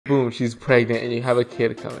boom, she's pregnant, and you have a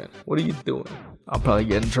kid coming. What are you doing? I'm probably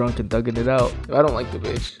getting drunk and thugging it out. If I don't like the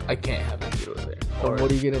bitch, I can't have a kid over there. Or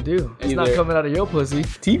what are you gonna do? It's Either- not coming out of your pussy.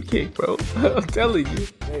 Teeth kick, bro. I'm telling you.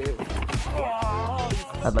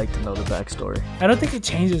 I'd like to know the backstory. I don't think it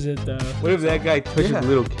changes it though. What if that guy touches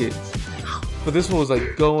little kids? But this one was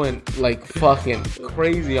like going like fucking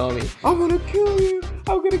crazy on me. I'm gonna kill you.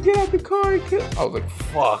 I'm gonna get out the car and kill. I was like,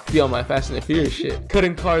 fuck. Be on my Fast and the Furious shit.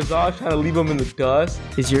 Cutting cars off, trying to leave them in the dust.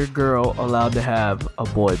 Is your girl allowed to have a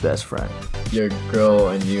boy best friend? Your girl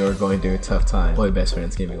and you are going through a tough time. Boy best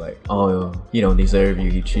friend's gonna be like, oh, he don't deserve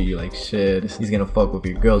you. He treat you like shit. He's gonna fuck with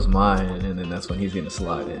your girl's mind, and then that's when he's gonna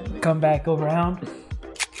slide in. Come back around.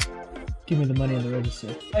 Give me the money in the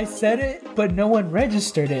register. I said it, but no one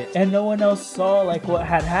registered it, and no one else saw like what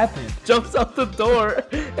had happened. Jumps out the door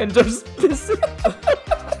and just pisses.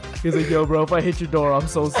 He's like, yo, bro, if I hit your door, I'm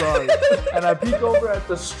so sorry. And I peek over at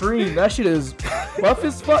the stream. That shit is rough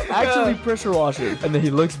as fuck. Actually, pressure washer. And then he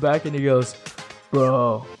looks back and he goes,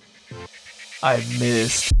 bro, I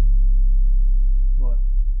missed. What?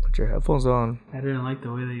 Put your headphones on. I didn't like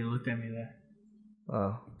the way that you looked at me there.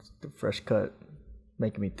 Oh, it's the fresh cut.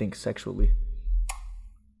 Making me think sexually.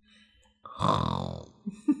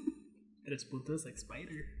 Tres putos like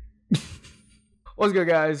spider. What's good,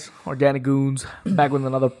 guys? Organic Goonz back with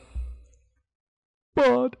another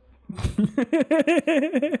pod.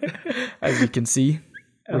 As you can see,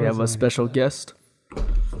 we have a special guest.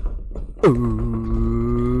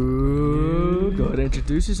 Ooh, go ahead and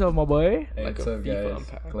introduce yourself, my boy. Hey, Like what's a up, FIFA guys?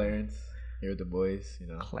 unpack. Clarence. Here with the boys, you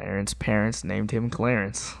know. Clarence parents named him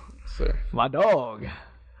Clarence. Sir. My dog.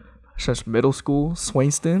 Since middle school,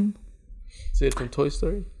 Swainston. See it from Toy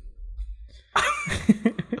Story?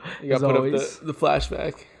 You As gotta put always. up the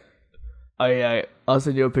flashback. Oh yeah, I'll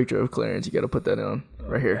send you a picture of Clarence. You gotta put that on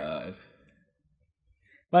right here. God.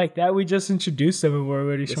 Like that, we just introduced them and we're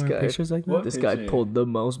already This showing guy- pictures like that. What? This guy picture? pulled the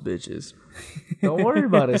most bitches. Don't worry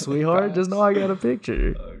about it, sweetheart. Just know I got a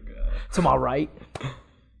picture. Oh, God. To my right.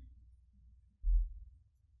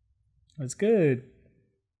 That's good.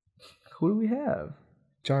 Who do we have?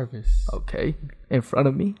 Jarvis. Okay. In front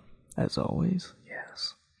of me, as always.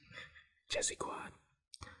 Yes. Jesse Quad.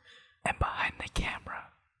 And behind the camera.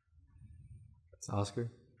 It's Oscar.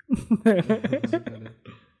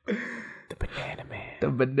 The banana man. The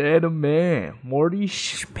banana man. Morty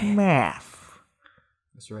Schmaff.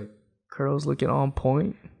 That's right. Curls looking on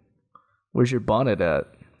point. Where's your bonnet at?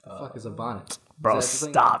 Fuck is a bonnet? Bro, Is that the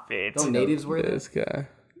thing? stop it. Don't natives wear This guy.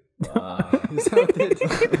 Is that what that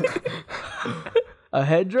is? A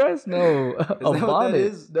headdress? No. A that what that bonnet?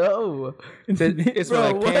 is? No. It's what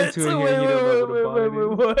I can to in here. You don't know what a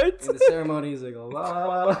bonnet is. What? In the ceremonies, they go, la,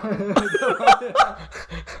 la, la.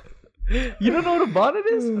 You don't know what a bonnet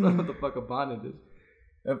is? I don't know what the fuck a bonnet is.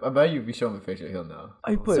 I bet you if you show him a picture, he'll know.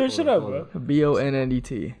 I put Search it up, bro.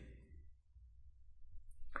 BONNET.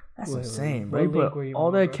 That's Wait, insane, what bro. He link put were you all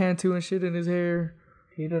on, that bro? Cantu and shit in his hair.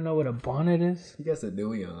 You don't know what a bonnet is? He gets a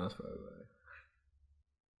Dewey on, that's probably why.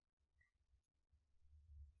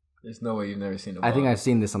 There's no way you've never seen a I think bonnet. I've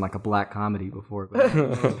seen this on like a black comedy before, but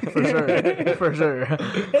For sure. For sure.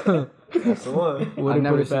 That's the one. I've Wouldn't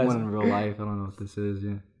never put it seen past one him. in real life. I don't know what this is.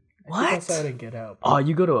 Yeah. I saw it in Get Out. Oh,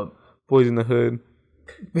 you go to a Boys in the Hood.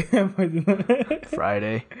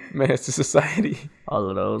 Friday. Menace to Society. All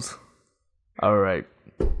of those. All right.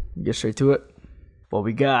 Get straight to it. What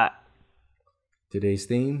we got? Today's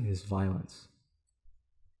theme is violence.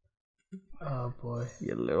 Oh boy.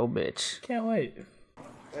 You little bitch. Can't wait.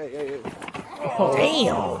 Oh,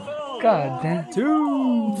 damn. God damn.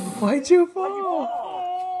 Dude. Why'd you fall?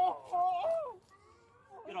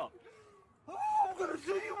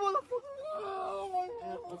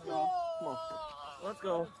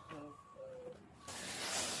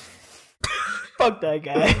 Fuck that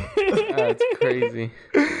guy. That's crazy.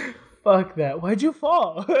 Fuck that. Why'd you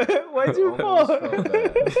fall? Why'd you fall?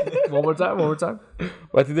 One more time. One more time.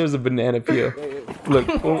 But I think there's a banana peel. Look,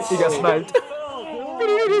 oh, He got sniped.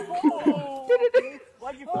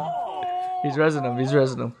 He's resing him. He's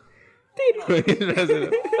resing him. he's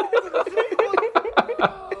resident.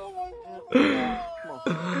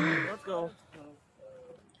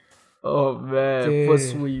 Oh man, Dude. foot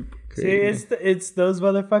sweep. See, it's those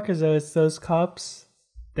motherfuckers though. It's those cops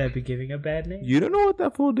that be giving a bad name. You don't know what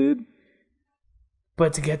that fool did?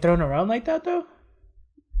 But to get thrown around like that though?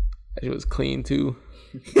 That shit was clean too.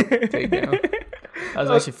 Take down. That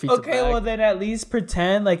was actually feet to Okay, back. well then at least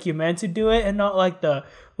pretend like you meant to do it and not like the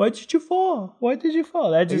why did you fall? Why did you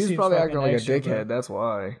fall? That just He's seems probably fucking acting like extra, a dickhead. bro. That's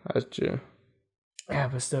why. That's true. Yeah,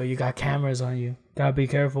 but still, you got cameras on you. Gotta be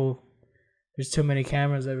careful. There's too many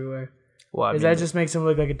cameras everywhere. Well, I Because mean, that just makes him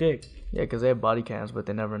look like a dick. yeah, because they have body cams, but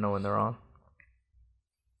they never know when they're on.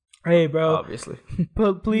 Hey, bro. Obviously.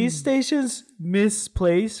 Police stations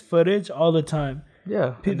misplace footage all the time.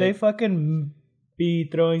 Yeah. They fucking be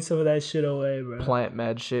throwing some of that shit away, bro. Plant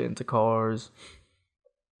mad shit into cars.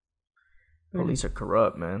 Police are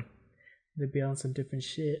corrupt, man. They be on some different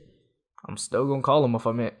shit. I'm still gonna call them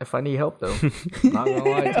if I need help though. Not gonna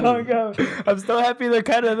lie to you. Oh god, I'm still happy they're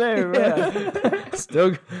kind of there, bro. Yeah.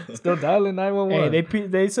 still dialing 911. Hey,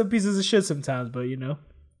 they some pieces of shit sometimes, but you know,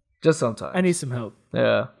 just sometimes. I need some help.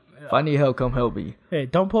 Yeah. If I need help, come help me. Hey,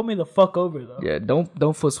 don't pull me the fuck over though. Yeah,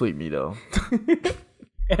 don't foot sweep me though.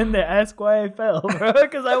 And then ask why I fell, bro,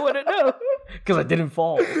 because I wouldn't know. Because I didn't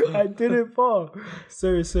fall. I didn't fall,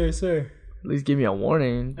 sir. At least give me a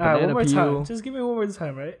warning. All right, one more peel. time. Just give me one more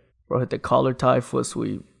time, right? Bro, hit the collar tie foot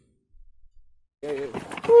sweep. Why'd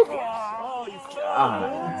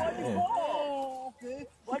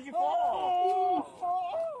you fall?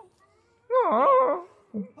 I'm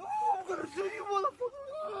gonna show you,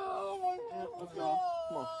 motherfucker. Let's go.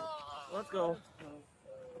 Come on. Let's go.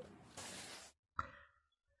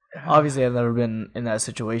 Obviously, I've never been in that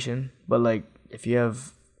situation, but like, if you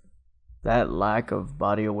have that lack of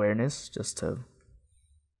body awareness, just to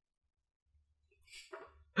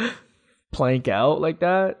plank out like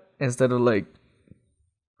that instead of like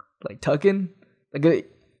tucking, like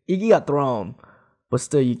he got thrown, but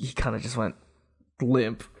still he kind of just went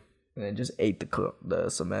limp and then just ate the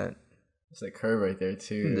cement. It's a curve right there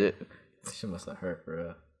too. That shit must have hurt for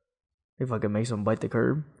real. If I could make him bite the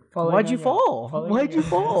curb. Falling Why'd on you your- fall? falling Why'd on you your hands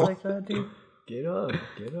fall? like that, dude? Get up.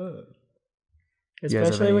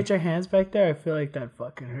 Especially with your hands back there, I feel like that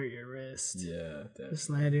fucking hurt your wrist. Yeah. Just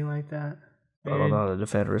landing like that. I don't know how to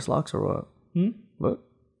defend wrist locks or what. What?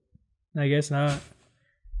 I guess not.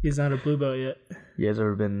 He's not a blue belt yet. You guys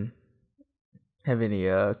ever have any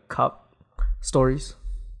cop stories?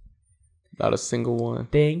 Not a single one.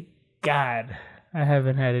 Thank God. I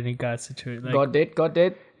haven't had any God situation. Like, Got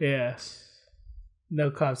it. yeah. No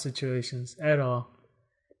cop situations at all.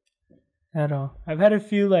 I've had a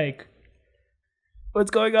few like,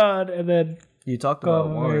 what's going on? And then You talked go about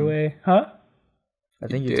on my one. way. Huh? I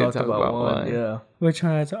think You you did talked talk about about one. one. Yeah. Which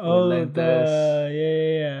one? Oh, Relentless.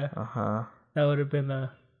 yeah. Uh-huh. That would have been the.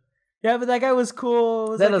 Yeah, but that guy was cool. It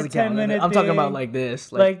was That like a doesn't count. 10-minute I'm talking thing. about like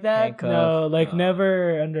this. Like that? handcuff. No, like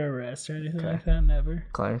never under arrest or anything like that. Never.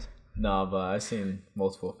 Clarence. Nah, but I've seen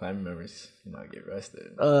multiple family members, get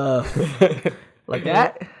arrested. Like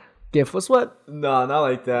that? Get foot swept? No, not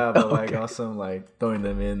like that, but like also like throwing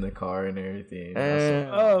them in the car and everything.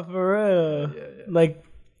 Oh, for real? Yeah. Like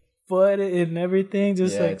foot and everything,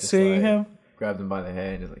 just Yeah, like just, swinging like, him? Grabbed them by the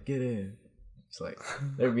hand, just like, get in. It's like,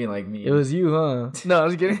 they're being like me. It was you, huh? No, I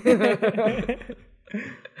was kidding. He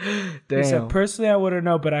said, Damn. personally, I wouldn't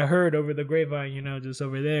know, but I heard over the grapevine, just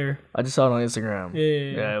over there. I just saw it on Instagram.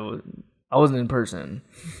 Yeah. I wasn't in person.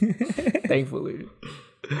 Thankfully.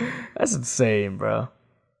 That's insane, bro.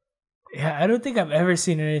 Yeah, I don't think I've ever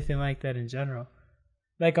seen anything like that in general.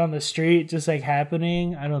 Like on the street, just like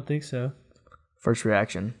happening. I don't think so. First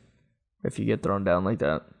reaction, if you get thrown down like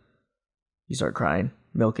that, you start crying,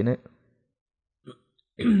 milking it.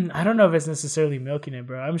 I don't know if it's necessarily milking it,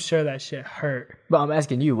 bro. I'm sure that shit hurt. But I'm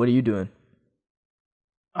asking you, what are you doing?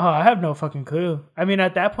 Oh, I have no fucking clue. I mean,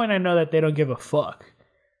 at that point, I know that they don't give a fuck.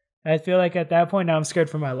 I feel like at that point, now I'm scared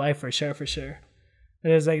for my life for sure.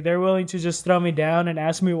 It's like they're willing to just throw me down and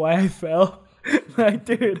ask me why I fell. Like,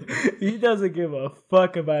 dude, he doesn't give a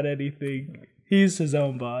fuck about anything. He's his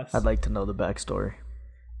own boss. I'd like to know the backstory.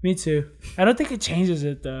 Me too. I don't think it changes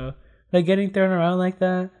it though. Like getting thrown around like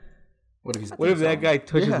that. What if that guy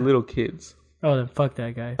touches little kids? Oh, then fuck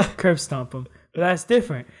that guy. Curb stomp him. But that's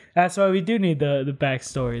different. That's why we do need the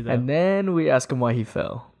backstory though. And then we ask him why he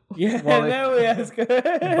fell. Yeah, and While then we ask him.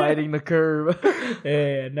 Biting the curb.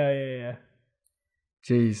 Yeah.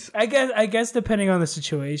 Jeez. I guess depending on the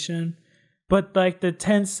situation, but like the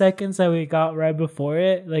 10 seconds that we got right before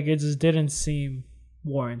it, like it just didn't seem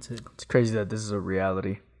warranted. It's crazy that this is a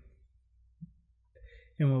reality.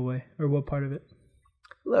 In what way? Or what part of it?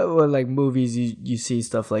 Well, like movies, you see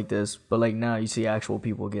stuff like this, but like now you see actual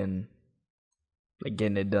people getting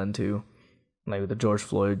it done too. Like the George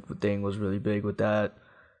Floyd thing was really big with that,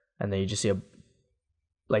 and then you just see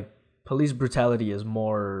police brutality is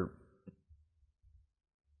more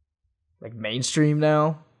like mainstream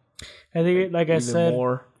now. I think, like I Even said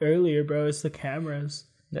more. earlier, bro, it's the cameras.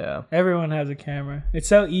 Yeah. Everyone has a camera. It's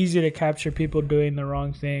so easy to capture people doing the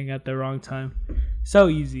wrong thing at the wrong time. So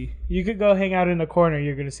easy. You could go hang out in the corner.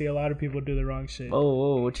 You're gonna see a lot of people do the wrong shit.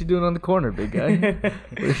 Oh, what you doing on the corner, big guy?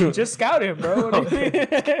 Just scout him, bro. What do you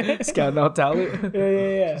mean? Scouting out talent?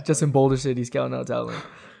 Yeah. Just in Boulder City, scouting out talent.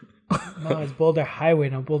 No, it's Boulder Highway,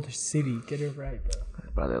 not Boulder City. Get it right, bro.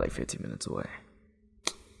 Probably like 15 minutes away.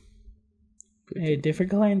 Hey,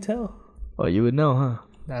 different clientele. Oh, you would know, huh?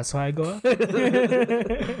 That's why I go out.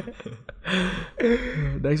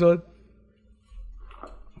 Next one.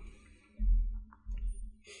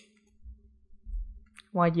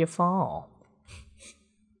 Why'd you fall?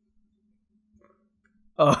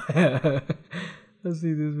 Oh, let's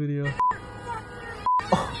see this video.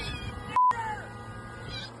 Oh.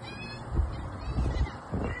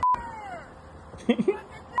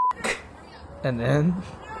 And then.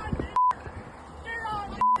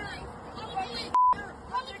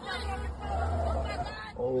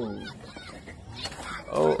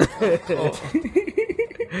 Oh.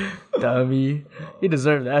 Dummy. He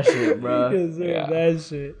deserved that shit, bro. He deserved that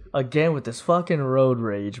shit. Again with this fucking road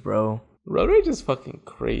rage, bro. Road rage is fucking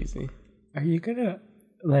crazy. Are you gonna,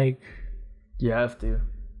 like... You have to.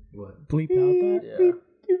 What? Bleep out that? Yeah.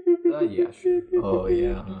 Yeah, sure. Oh,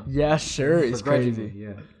 yeah. Huh? Yeah, sure. It's crazy.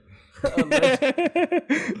 Yeah.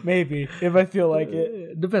 Maybe, if I feel like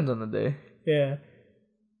it. Depends on the day. Yeah.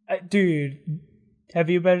 Dude, have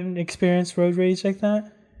you been experienced road rage like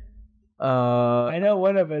that? I know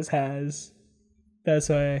one of us has. That's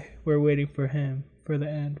why we're waiting for him for the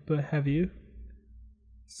end. But have you?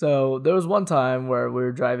 So there was one time where we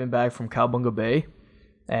were driving back from Cowabunga Bay,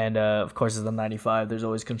 and of course it's the 95. There's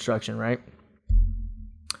always construction, right?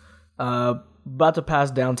 About to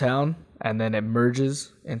pass downtown, and then it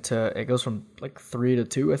merges into. It goes from like 3 to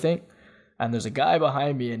 2, I think. And there's a guy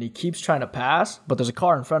behind me, and he keeps trying to pass, but there's a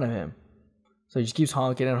car in front of him. So he just keeps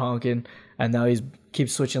honking and honking, and now he's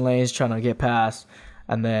keeps switching lanes, trying to get past.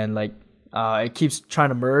 And then like it keeps trying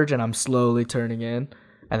to merge, and I'm slowly turning in.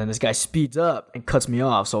 And then this guy speeds up and cuts me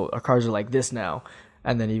off. So our cars are like this now.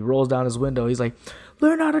 And then he rolls down his window. He's like,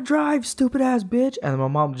 "Learn how to drive, stupid ass bitch." And then my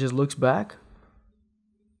mom just looks back.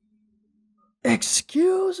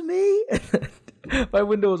 "Excuse me?" My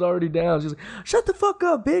window was already down. She's like, "Shut the fuck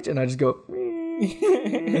up, bitch." And I just go,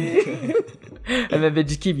 and then they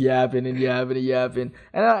just keep yapping and yapping and yapping.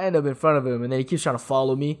 And I end up in front of him, and then he keeps trying to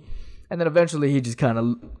follow me. And then eventually he just kind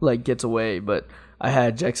of like gets away. But I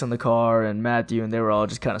had Jex in the car and Matthew, and they were all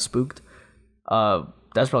just kind of spooked.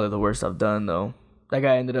 That's probably the worst I've done, though. That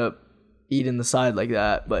guy ended up eating the side like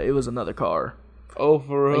that, but it was another car. Oh,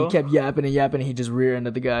 for real? Like, he kept yapping and yapping, and he just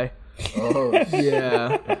rear-ended the guy. Oh,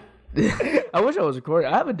 Yeah. I wish I was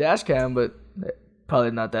recording. I have a dash cam, but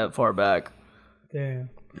probably not that far back. Damn.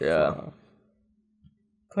 Yeah.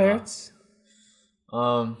 Clarence?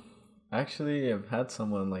 Actually, I've had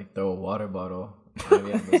someone like throw a water bottle at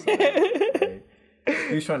me on the side. Like,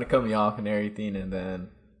 he was trying to cut me off and everything, and then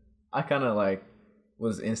I kind of like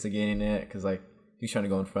was instigating it because like he was trying to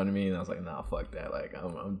go in front of me, and I was like, "Nah, fuck that! Like,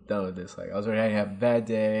 I'm done with this. Like, I was already having a bad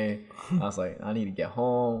day. I was like, I need to get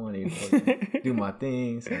home. I need to do my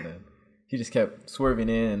things." And then he just kept swerving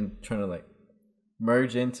in and trying to like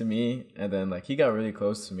merge into me, and then like he got really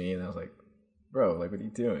close to me, and I was like, "Bro, like, what are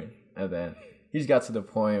you doing?" And then he just got to the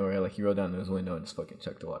point where like he rolled down his window and just fucking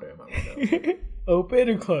chucked the water in my window. Open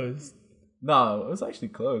or closed? No, it was actually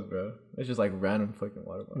closed, bro. It's just like random fucking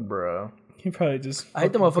water bottle. Bro. He probably just. I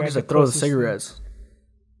hate the fucking motherfuckers grabbed that throw the closest- cigarettes.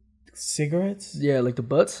 Cigarettes? Yeah, like the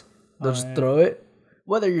butts. They'll just yeah. throw it.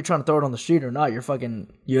 Whether you're trying to throw it on the street or not,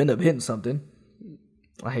 you end up hitting something.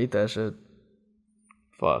 I hate that shit.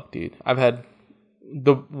 Fuck, dude. I've had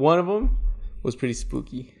one of them was pretty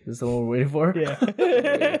spooky. Is this the one we're waiting for? Yeah.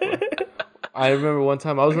 I remember one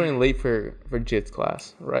time I was running late for JITS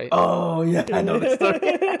class, right? Oh, yeah. I know this story.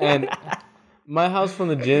 And my house from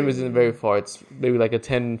the gym isn't very far. It's maybe like a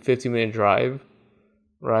 10, 15-minute drive,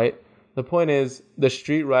 right? The point is, the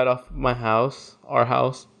street right off my house, our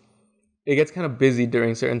house, it gets kind of busy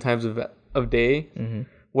during certain times of day,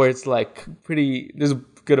 where it's like there's a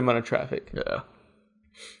good amount of traffic. Yeah.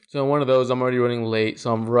 So in one of those, I'm already running late,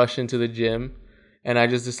 so I'm rushing to the gym, and I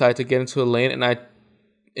just decided to get into a lane, and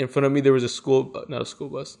in front of me there was not a school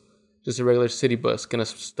bus, just a regular city bus gonna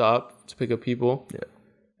stop to pick up people. Yeah.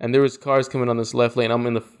 And there was cars coming on this left lane. I'm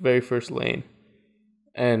in the very first lane,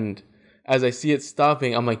 and as I see it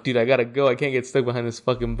stopping, I'm like, dude, I gotta go. I can't get stuck behind this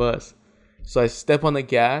fucking bus. So I step on the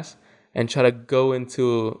gas and try to go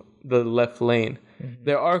into the left lane.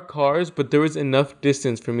 There are cars, but there was enough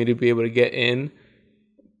distance for me to be able to get in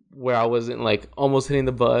where I wasn't like almost hitting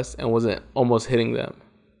the bus and wasn't almost hitting them.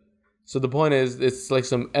 So the point is, it's like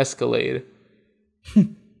some Escalade.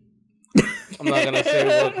 I'm not gonna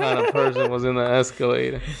say what kind of person was in the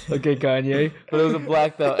Escalade. Okay, Kanye. But it was a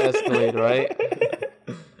blacked out Escalade, right?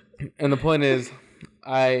 And the point is,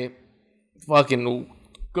 I fucking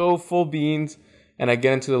go full beans and I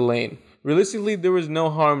get into the lane. Realistically, there was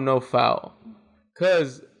no harm, no foul.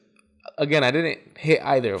 Because, again, I didn't hit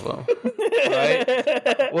either of them. Right?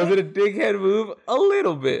 Was it a dickhead move? A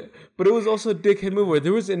little bit. But it was also a dickhead move where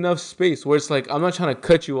there was enough space where it's like, I'm not trying to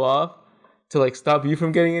cut you off to like stop you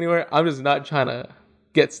from getting anywhere. I'm just not trying to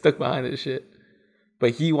get stuck behind this shit.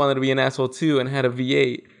 But he wanted to be an asshole too and had a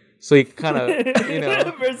V8. So he kind of,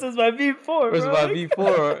 versus my V4. Versus my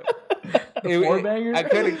V4. I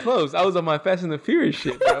cut it close. I was on my Fast and the Furious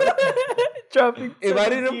shit, bro. If I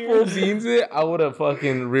didn't full beans it, I would have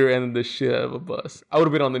fucking rear-ended the shit out of a bus. I would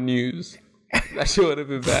have been on the news. That shit would have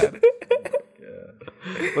been bad.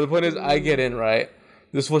 But the point is, I get in, right?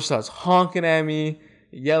 This fool starts honking at me,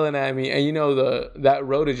 yelling at me, and that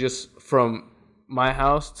road is just from my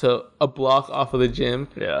house to a block off of the gym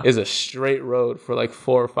is a straight road for like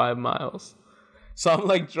 4 or 5 miles. So I'm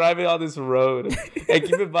like driving on this road, and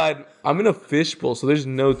keep in mind, I'm in a fishbowl, so there's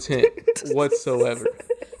no tint whatsoever.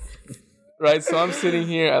 Right? So I'm sitting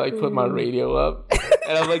here, I like put my radio up,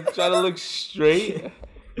 and I'm like trying to look straight,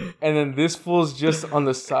 and then this fool's just on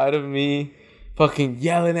the side of me, fucking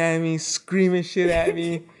yelling at me, screaming shit at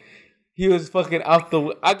me. He was fucking out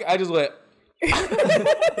the... I just went...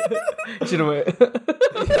 Should have went.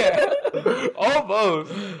 Yeah.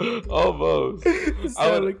 Almost.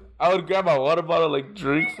 I would grab my water bottle, like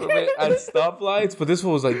drink from it at stoplights, but this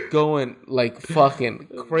one was like going like fucking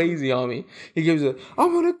crazy on me. He gives it,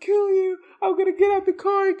 I'm gonna kill you. I'm gonna get out the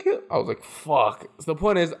car and kill. I was like, fuck. So the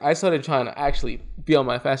point is, I started trying to actually be on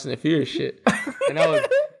my Fast and the Furious shit, and I was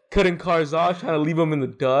cutting cars off, trying to leave them in the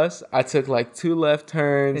dust. I took like 2 left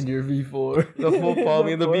turns. In your V4. The fool followed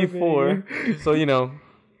me in the V4. So,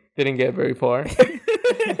 didn't get very far.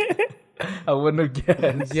 I wouldn't have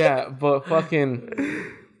guessed. Yeah, but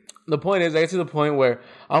fucking... The point is, I get to the point where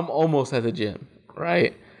I'm almost at the gym,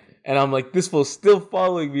 right? And I'm like, this fool's still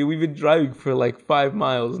following me. We've been driving for like 5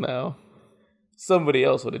 miles now. Somebody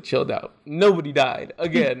else would have chilled out. Nobody died.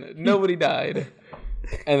 Again, nobody died.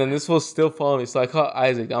 And then this fool's still following me. So I call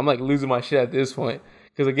Isaac. I'm like losing my shit at this point.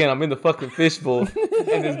 Because again, I'm in the fucking fishbowl.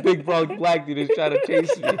 And this big black dude is trying to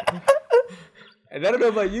chase me. And I don't know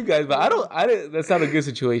about you guys, but that's not a good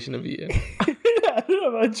situation to be in. I don't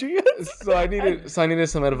know about you guys. So I needed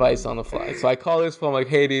some advice on the fly. So I call this phone. I'm like,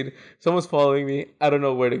 hey dude, someone's following me. I don't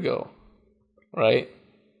know where to go. Right?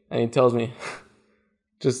 And he tells me,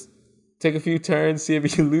 just take a few turns, see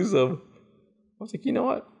if you lose them. I was like, you know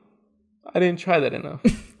what? I didn't try that enough.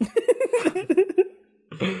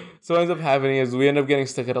 So what ends up happening is we end up getting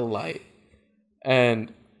stuck at a light.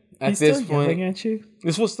 And at this point, yelling at you?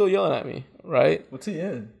 This was still yelling at me, right? What's he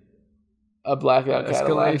in? A blackout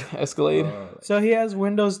Escalade. So he has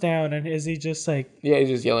windows down, and is he just like... Yeah, he's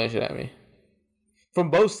just yelling shit at me.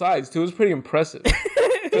 From both sides, too. It was pretty impressive.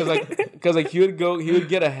 Because he would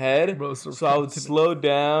get ahead, so I would slow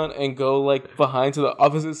down and go like behind to the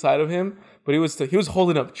opposite side of him. But he was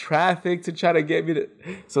holding up traffic to try to get me to...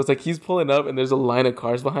 So it's like he's pulling up and there's a line of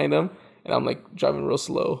cars behind him. And I'm like driving real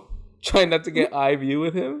slow. Trying not to get eye view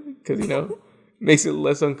with him. Because, makes it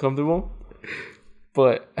less uncomfortable.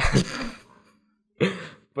 But...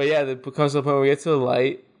 But yeah, it comes to the point where we get to the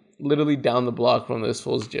light. Literally down the block from this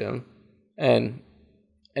fool's gym. And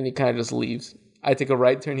he kind of just leaves. I take a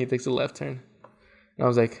right turn. He takes a left turn. And I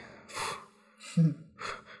was like...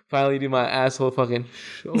 Finally, do my asshole fucking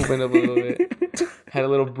open up a little bit. Had a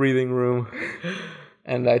little breathing room.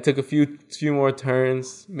 And I took a few more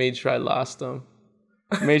turns. Made sure I lost him.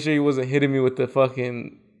 Made sure he wasn't hitting me with the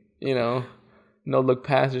fucking, no look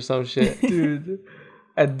pass or some shit. Dude.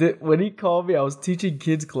 And when he called me, I was teaching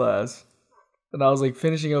kids class. And I was like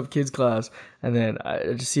finishing up kids class. And then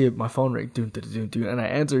I just see my phone ring. And I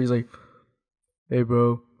answer. He's like, hey,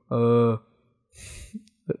 bro.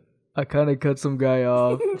 I kind of cut some guy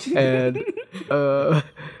off, and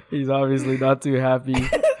he's obviously not too happy.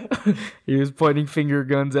 He was pointing finger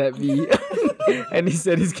guns at me, and he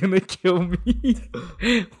said he's gonna kill me.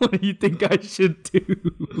 What do you think I should do?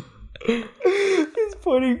 He's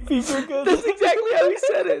pointing finger guns. That's exactly how he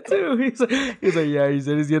said it too. He's like, yeah, he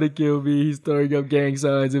said he's gonna kill me. He's throwing up gang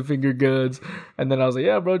signs and finger guns. And then I was like,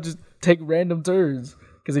 yeah, bro, just take random turns.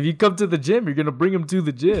 Because if you come to the gym, you're going to bring him to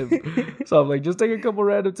the gym. So I'm like, just take a couple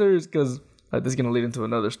random turns because this is going to lead into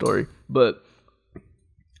another story. But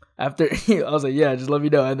after, I was like, yeah, just let me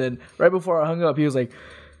know. And then right before I hung up, he was like,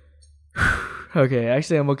 okay,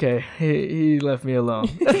 actually, I'm okay. He left me alone.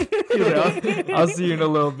 He was like, I'll see you in a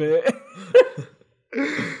little bit.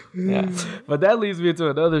 Yeah. But that leads me to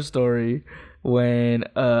another story when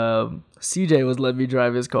CJ was letting me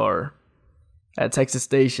drive his car at Texas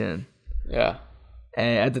Station. Yeah.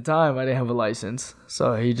 And at the time, I didn't have a license,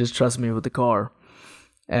 so he just trusted me with the car.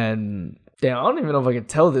 And damn, I don't even know if I can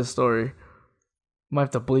tell this story. Might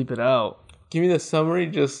have to bleep it out. Give me the summary,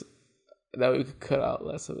 just that we could cut out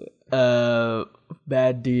less of it.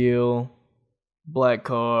 Bad deal, black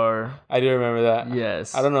car. I do remember that.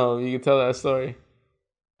 Yes. I don't know if you can tell that story.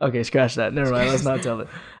 Okay, scratch that. Never mind. Let's not tell it.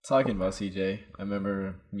 Talking about CJ, I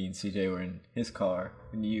remember me and CJ were in his car,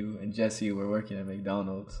 and you and Jesse were working at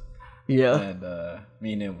McDonald's. Yeah. And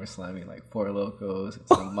me and him were slamming like Four Locos and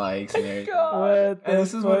some mics and everything. What And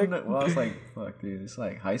this the is fuck? when I was like, fuck, dude, it's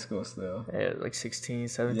like high school still. Yeah, like 16,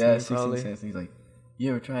 17 Yeah, 16 probably. cents. He's like, you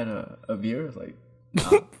ever tried a beer? I was like, nah.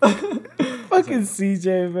 Fucking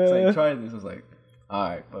CJ, It's man. like, try this. I was like,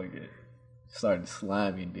 alright, fuck it. Started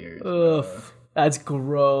slamming beers. Ugh, that's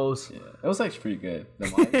gross. Yeah, it was actually pretty good. The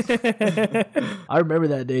mics. I remember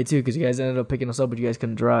that day too because you guys ended up picking us up, but you guys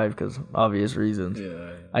couldn't drive because obvious reasons.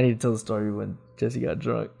 Yeah. I need to tell the story when Jesse got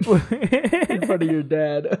drunk in front of your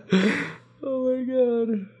dad. Oh my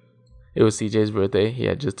god. It was CJ's birthday. He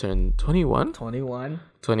had just turned 21. 21.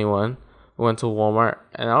 21. We went to Walmart,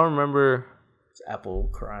 and I don't remember. It's Apple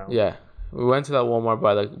Crown. Yeah, we went to that Walmart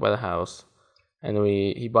by the house, and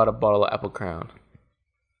he bought a bottle of Apple Crown.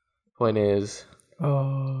 Point is,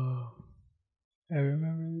 Oh, I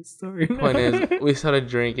remember this story. point is, we started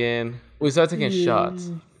drinking. We started taking shots,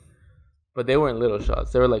 but they weren't little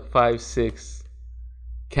shots. They were like 5, 6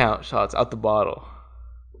 count shots out the bottle,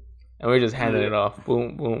 and we were just handing it off.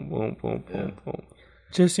 Boom, boom, boom, boom, boom, boom.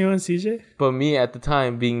 Just you and CJ? But me at the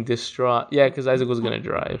time being distraught, yeah, because Isaac was gonna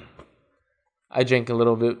drive. I drank a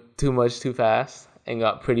little bit too much too fast and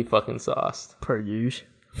got pretty fucking sauced. Per use.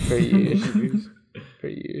 Per use. Per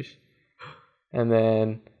use. And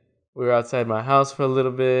then we were outside my house for a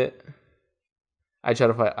little bit. I tried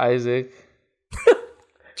to fight Isaac.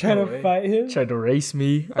 Trying to fight him? Tried to race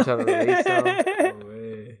me. I tried to race him.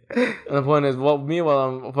 And the point is, while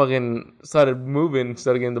I'm fucking started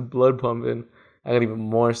getting the blood pumping, I got even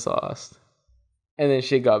more sauced. And then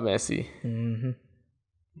shit got messy. Mm-hmm.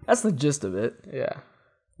 That's the gist of it. Yeah.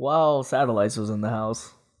 While Satellites was in the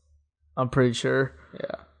house, I'm pretty sure.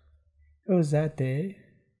 Yeah. It was that day.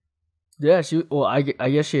 Yeah, I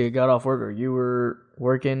guess she got off work or you were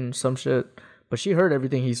working some shit, but she heard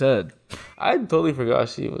everything he said. I totally forgot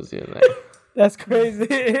she was in there. That's crazy.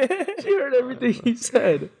 She heard everything he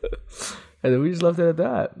said. And then we just left it at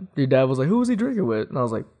that. Your dad was like, who was he drinking with? And I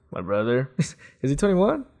was like, my brother. Is he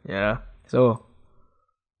 21? Yeah. So,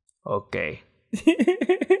 okay.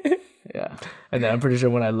 Yeah. And then I'm pretty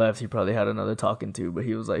sure when I left, he probably had another talking to, but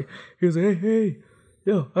he was like, hey,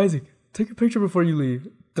 yo, Isaac, take a picture before you leave.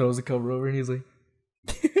 Throws the cover over and he's like,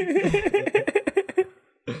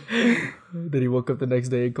 then he woke up the next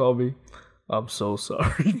day and called me. I'm so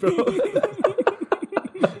sorry, bro.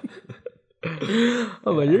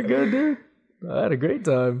 I'm like, you're good, dude. I had a great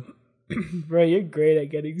time. Bro, you're great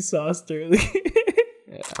at getting sauced early.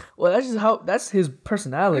 Yeah. Well, that's his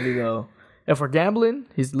personality, though. If we're gambling,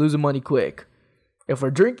 he's losing money quick. If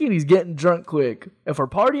we're drinking, he's getting drunk quick. If we're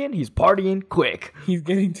partying, he's partying quick. He's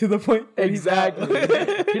getting to the point. Exactly.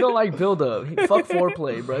 He don't like build up. Fuck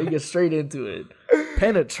foreplay, bro. He gets straight into it.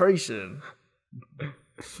 Penetration.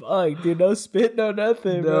 Fuck, dude. No spit, no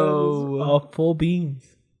nothing, bro. No. Just all full beans.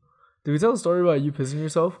 Did we tell a story about you pissing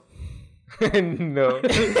yourself? No.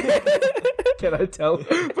 Can I tell?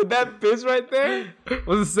 But that piss right there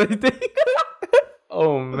Was the same thing?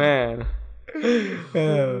 Oh man.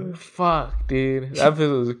 Fuck, dude. That piss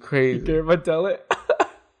was crazy. Care if I tell it?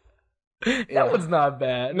 That one's not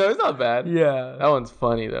bad. No, it's not bad. Yeah. That one's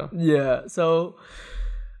funny though. Yeah. So,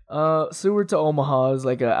 Seward to Omaha is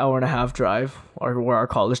like an hour and a half drive, or where our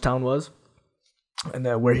college town was, and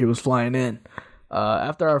then where he was flying in.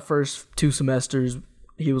 After our first 2 semesters,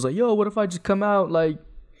 he was like, "Yo, what if I just come out like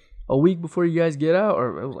a week before you guys get out?"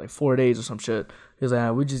 Or it was like 4 days or some shit. He was like,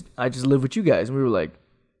 I just live with you guys." And we were like,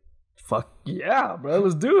 "Fuck yeah, bro,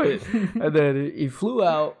 let's do it." And then he flew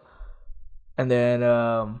out, and then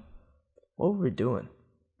what were we doing?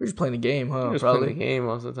 We were just playing the game, huh? Just Probably playing the game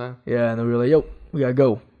most of the time. Yeah, and then we were like, "Yo, we gotta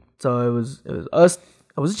go." So it was us.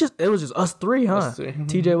 It was just us 3, huh? Us 3.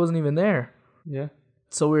 TJ wasn't even there. Yeah.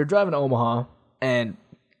 So we were driving to Omaha, and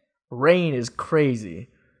rain is crazy.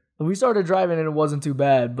 We started driving and it wasn't too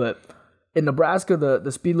bad, but in Nebraska,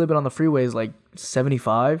 the speed limit on the freeway is like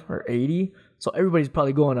 75 or 80. So everybody's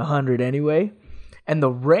probably going 100 anyway. And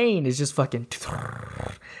the rain is just fucking...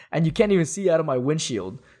 And you can't even see out of my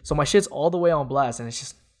windshield. So my shit's all the way on blast and it's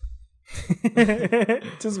just...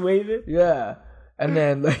 Just waving. Yeah. And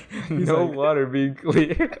then like no water being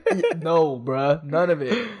clear. No, bruh, none of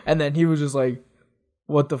it. And then he was just like,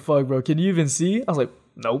 "What the fuck, bro? Can you even see?" I was like,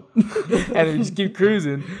 "Nope." And then we just keep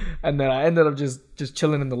cruising. And then I ended up just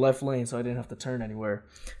chilling in the left lane, so I didn't have to turn anywhere.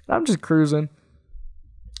 And I'm just cruising.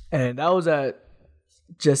 And that was at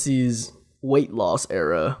Jesse's weight loss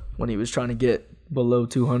era when he was trying to get below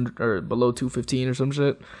 200 or below 215 or some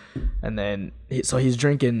shit. And then he's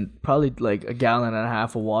drinking probably like a gallon and a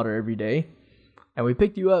half of water every day. And we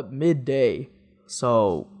picked you up midday.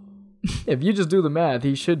 So if you just do the math,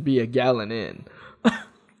 he should be a gallon in.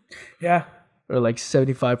 Yeah. Or like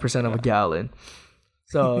 75% of a gallon.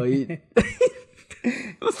 So we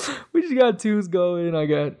just got twos going. I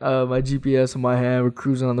got my GPS in my hand. We're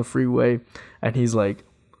cruising on the freeway. And he's like,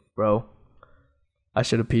 "Bro, I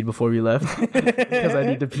should have peed before we left because I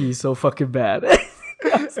need to pee so fucking bad."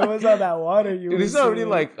 It was on that water. It's already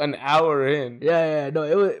like an hour in. Yeah.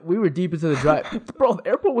 No, we were deep into the drive. Bro, the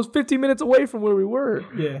airport was 15 minutes away from where we were.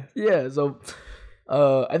 Yeah. Yeah, so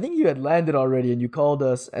I think you had landed already and you called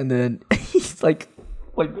us, and then he's like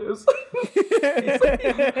this.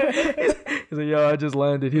 he's like, "Yo, I just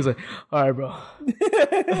landed." He's like, "All right, bro."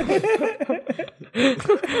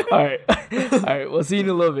 All right. We'll see you in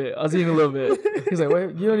a little bit. I'll see you in a little bit. He's like,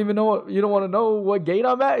 "Wait, you don't even know you don't want to know what gate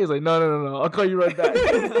I'm at?" He's like, No. I'll call you right back.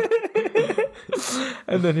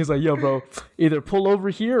 And then he's like, "Yo, bro, either pull over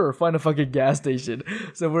here or find a fucking gas station."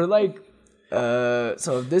 So we're like,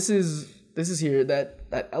 so this is here. That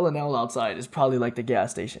L&L outside is probably like the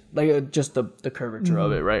gas station, like just the curvature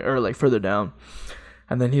of it, right? Or like further down.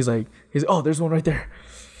 And then he's like, "Oh, there's one right there.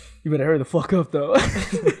 You better hurry the fuck up, though."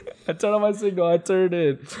 I turn on my signal. I turn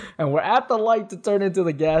in, and we're at the light to turn into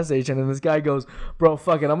the gas station. And this guy goes, "Bro,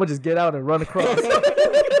 fuck it, I'm gonna just get out and run across."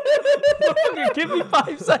 Give me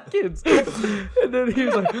 5 seconds. And then he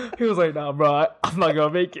was like, "Nah, bro, I'm not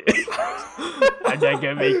gonna make it. I'm not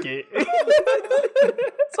gonna make it."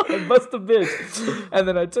 So I bust a bitch. And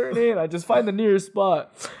then I turn in, I just find the nearest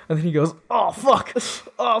spot. And then he goes, "Oh fuck.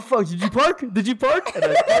 Did you park? And I park.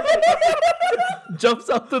 Jumps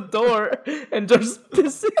out the door and just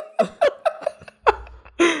pisses.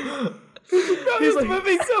 He's like,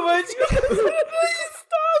 moving so much.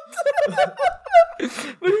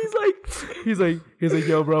 But he's like,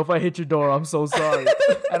 "Yo, bro, if I hit your door, I'm so sorry."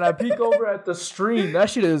 And I peek over at the stream. That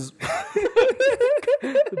shit is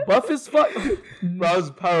buff as fuck. Bro, I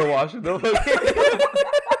was power washing. There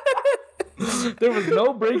was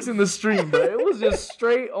no brakes in the stream, bro. It was just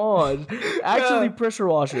straight on. Actually, pressure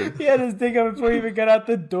washing. He had his dick up before he even got out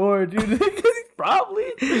the door, dude. Probably.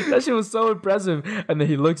 That shit was so impressive. And then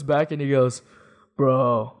he looks back and he goes,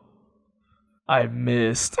 "Bro, I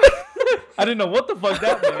missed." I didn't know what the fuck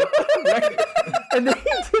that meant. Right? And then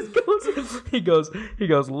he goes,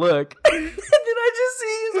 "Look." And then I just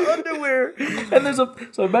see his underwear. And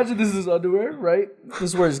so imagine this is his underwear, right? This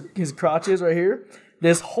is where his crotch is right here.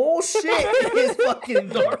 This whole shit is fucking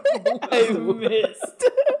dark blue. I missed.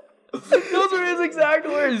 Those are his exact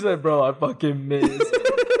words. He said, "Bro, I fucking missed."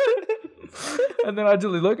 And then I just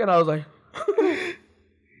look and I was like,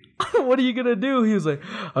 "What are you gonna do?" He was like,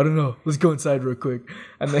 "I don't know. Let's go inside real quick."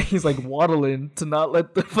 And then he's like waddling to not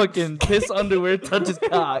let the fucking piss underwear touch his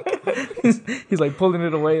cock. He's like pulling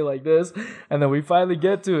it away like this. And then we finally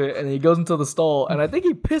get to it and he goes into the stall and I think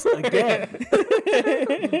he pissed again.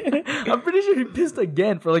 I'm pretty sure he pissed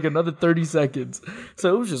again for like another 30 seconds.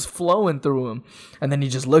 So it was just flowing through him. And then he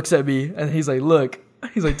just looks at me and he's like, "Look."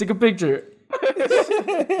 He's like, "Take a picture."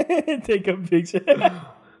 Take a picture.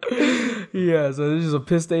 Yeah, so there's just a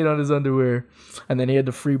piss stain on his underwear. And then he had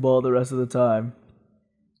to free ball the rest of the time.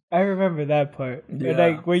 I remember that part. Yeah. And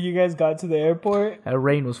like when you guys got to the airport. That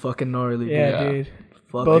rain was fucking gnarly. Yeah, dude.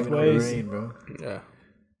 Fuck Both it. ways. Rain, bro. Yeah.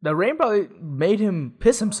 The rain probably made him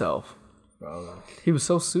piss himself. Bro. He was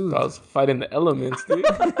so soothed. I was fighting the elements, dude.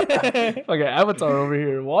 Okay, Avatar over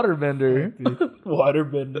here. Waterbender.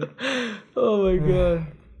 Waterbender. Oh my god.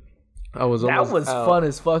 I was That almost was out. fun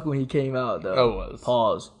as fuck when he came out, though. That was.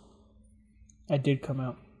 Pause. I did come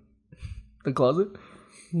out. The closet?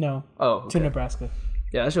 No. Oh, To okay. Nebraska.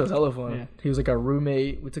 Yeah, that shit was hella fun. Yeah. He was like our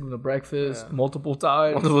roommate. We took him to breakfast multiple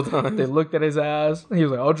times. Multiple times. They looked at his ass. He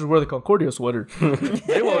was like, "I'll just wear the Concordia sweater."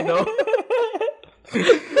 They won't know.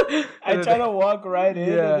 I try to walk right in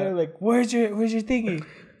Yeah. and they're like, where's your thingy?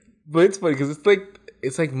 But it's funny because it's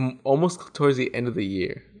like almost towards the end of the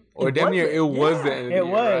year. Or It damn was near it. it was the end of the It year,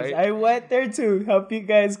 was. right? I went there to help you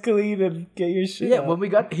guys clean and get your shit Yeah, out. when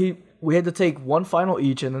we had to take one final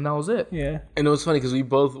each, and then that was it. Yeah. And it was funny because we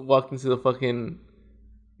both walked into the fucking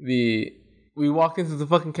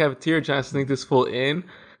cafeteria trying to sneak this fool in.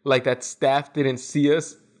 Like that staff didn't see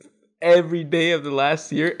us every day of the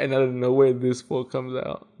last year, and out of nowhere, this fool comes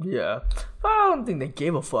out. Yeah. I don't think they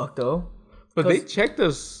gave a fuck, though. But they checked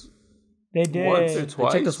us They did. once or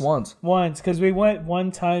twice. They checked us once. Once, because we went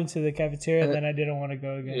one time to the cafeteria, and then I didn't want to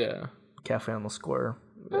go again. Yeah. Cafe on the Square.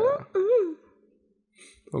 Yeah.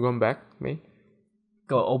 We're going back, me?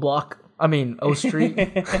 Go O Block. I mean, O Street.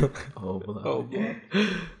 Oh, Oh, yeah.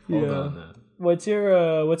 hold on, man. What's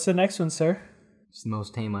the next one, sir? It's the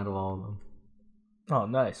most tame out of all of them. Oh,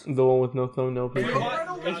 nice. The one with no thumbnail people.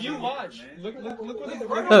 If you watch, look what the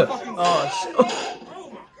regular fucking.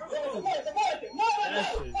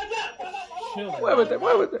 Where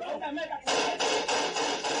was it?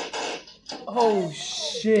 Oh,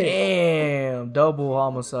 shit. Damn. Double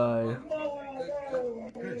homicide.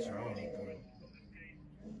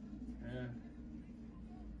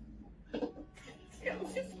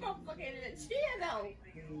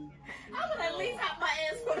 I would at least have my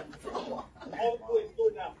ass on the floor. Hold the police, do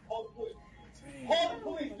it now. Hold the police. Hold the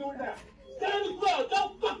police, do it now. Stay on the floor,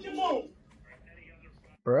 don't fucking move.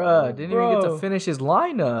 Bruh, didn't even get to finish his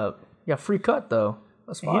lineup. Got free cut, though.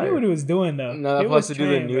 That's He fire. knew what he was doing, though. No, that was to do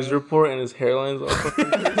the news report, and his hairline's all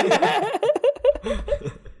fucking.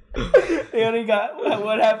 He only got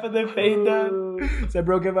what happened to fade done. Said,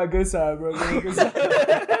 bro, get my good side, bro. Get my good side.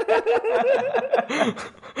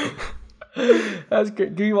 That's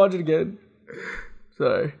great. Can you watch it again?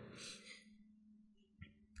 Sorry.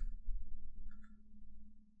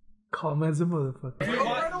 Calm as a motherfucker.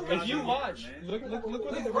 If you watch, look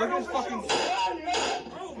what the regular fucking.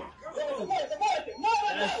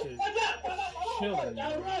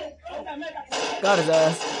 Got his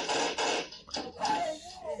ass.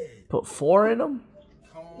 Put 4 in him?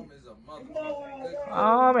 Calm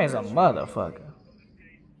as a motherfucker.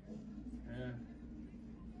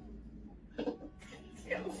 This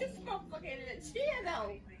motherfucker in the chair,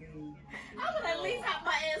 though. I would at least have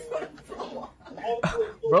my ass on the floor.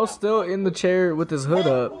 Bro's still in the chair with his hood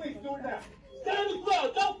up. Stay on the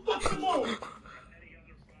floor, don't fucking move.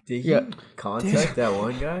 Did he contact that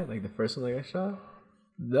one guy? Like the first one that got shot?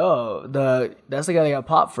 No, that's the guy that got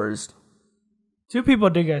popped first. 2 people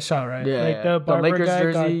did get shot, right? Yeah, like the barber Lakers guy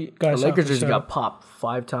jersey. got The shot Lakers for jersey sure. got popped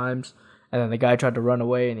 5 times, and then the guy tried to run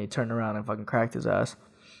away, and he turned around and fucking cracked his ass.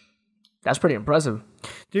 That's pretty impressive.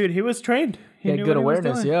 Dude, he was trained. He had knew good what he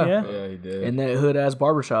was awareness, doing. yeah. Yeah, he did. In that hood ass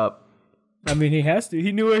barbershop. I mean, he has to.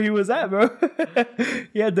 He knew where he was at, bro.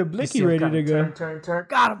 He had the blicky ready to go. Turn.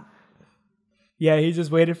 Got him. Yeah, he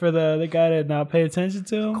just waited for the guy to not pay attention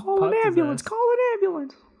to him. Call an Popped his ambulance. ass. Call an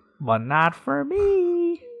ambulance. But not for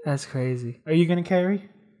me. That's crazy. Are you gonna carry?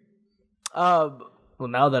 Well,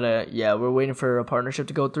 now that we're waiting for a partnership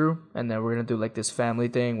to go through, and then we're gonna do like this family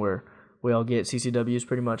thing where we all get CCWs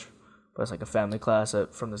pretty much, but it's like a family class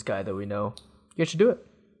from this guy that we know. You guys should do it.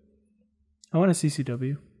 I want a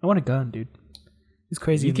CCW. I want a gun, dude. It's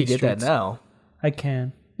crazy. You in can these get that streets. now. I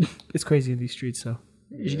can. It's crazy in these streets, though.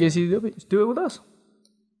 You should get CCW. Just do it with us.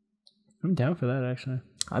 I'm down for that, actually.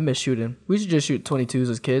 I miss shooting. We should just shoot 22s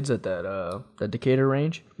as kids at that Decatur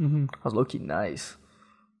range. Mm-hmm. I was low-key nice,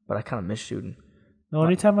 but I kind of miss shooning. The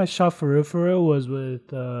only time I shot for real was with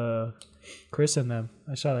Chris and them.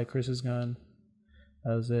 I shot like Chris's gun.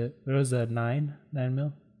 That was it. It was a 9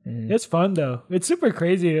 mil. It's fun though. It's super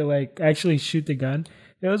crazy to like actually shoot the gun.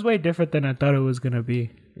 It was way different than I thought it was gonna be.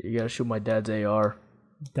 You gotta shoot my dad's AR.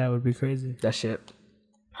 That would be crazy. That shit.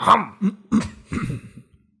 I've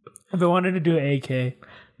been wanting to do an AK.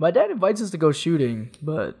 My dad invites us to go shooting,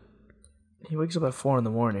 but he wakes up at 4 in the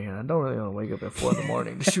morning, and I don't really want to wake up at 4 in the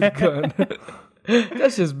morning to shoot a gun.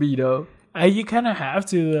 That's just me, though. You kind of have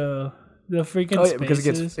to though. The freaking spaces.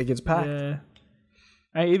 Because it gets packed. Yeah.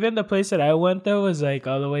 Even the place that I went though was like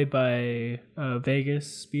all the way by Vegas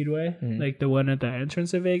Speedway, like the one at the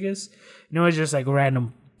entrance of Vegas. You know, it's just like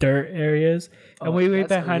random dirt areas, and we were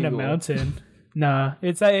that's behind illegal. a mountain. Nah,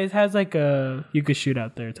 it has like a you could shoot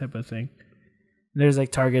out there type of thing. There's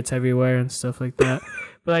like targets everywhere and stuff like that.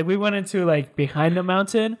 But like we went into like behind the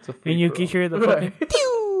mountain, and you could hear the fucking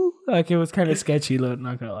pew. Like it was kind of sketchy. Look,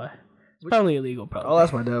 not gonna lie, it's probably illegal. Probably. I'll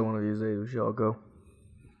ask my dad one of these days. We should all go.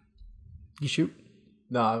 You shoot?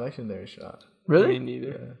 No, I've actually never shot. Really? Me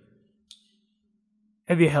neither.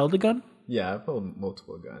 Have you held a gun? Yeah, I've held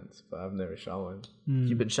multiple guns, but I've never shot one.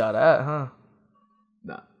 You've been shot at, huh?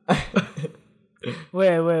 Nah.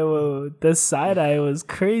 Wait. The side eye was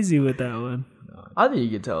crazy with that one. I think you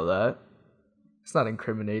can tell that. It's not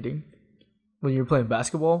incriminating. When you were playing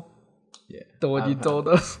basketball, Yeah. the one you told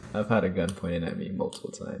us. I've had a gun pointed at me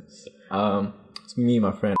multiple times. It's me and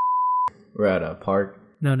my friend. We're at a park.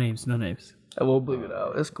 No names. I won't bleep it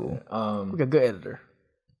out. It's cool. We got a good editor.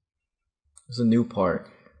 There's a new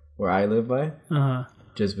park where I live by. Uh huh.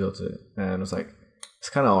 just built it, and it was like it's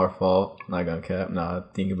kind of our fault. Not gonna cap. Nah,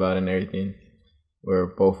 think about it and everything. We're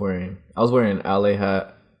both wearing. I was wearing an LA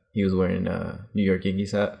hat. He was wearing a New York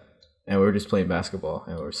Yankees hat, and we were just playing basketball,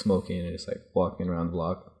 and we were smoking and just like walking around the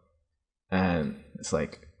block, and it's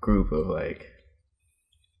like a group of like,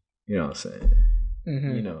 you know what I'm saying.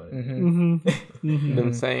 Mm-hmm. You know what I mean. Mm-hmm. Mm-hmm.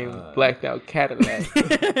 Them same blacked out Cadillac.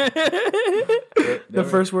 The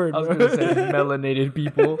first word. I was gonna say melanated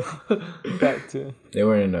people. Back to they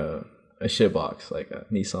were in a shit box, like a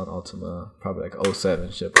Nissan Altima, probably like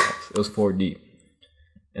 07 shit box. It was 4 deep.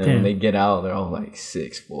 And when they get out, they're all like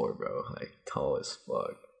 6'4", bro, like tall as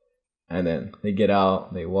fuck. And then they get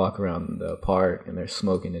out, they walk around the park, and they're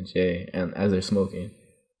smoking a J. And as they're smoking,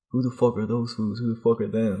 who the fuck are those fools? Who the fuck are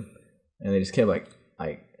them? And they just kept like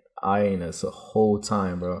eyeing us the whole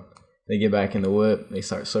time, bro. They get back in the whip, they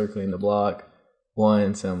start circling the block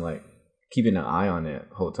once, and I'm like keeping an eye on it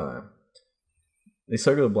the whole time. They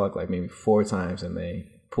circle the block like maybe 4 times, and they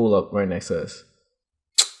pull up right next to us.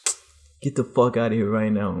 Get the fuck out of here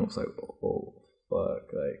right now. And I was like, oh fuck,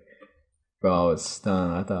 like, bro, I was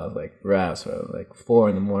stunned. I thought it was like raps, bro. Like 4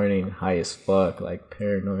 a.m, high as fuck, like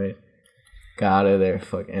paranoid. Got out of there,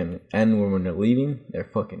 fucking, and when they're leaving,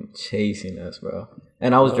 they're fucking chasing us, bro.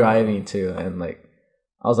 And I was driving too, and like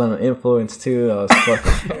I was on an influence too. I was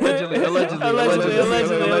fucking allegedly.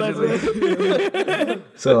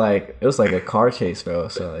 So like it was like a car chase, bro.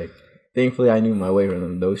 So like thankfully I knew my way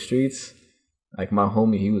around those streets. Like my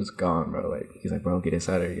homie, he was gone, bro. Like he's like, bro, get us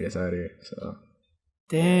out of here, get us out of here. So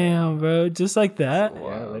damn, bro, just like that.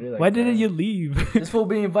 yeah, like why didn't you leave? This fool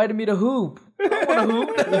be inviting me to hoop. I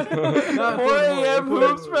want to hoop. 4 a.m.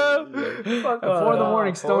 hoops, bro. Fuck, at 4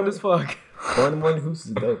 a.m, stoned as fuck. 4 a.m. hoops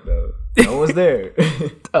is dope, though. No one's there.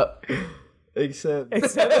 Except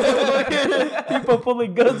people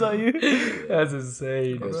pulling guns on you. That's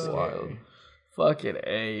insane. That's wild. Fucking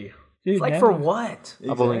A. Dude, Like for what?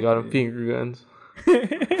 I've only got him finger guns.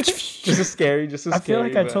 Just as scary. I feel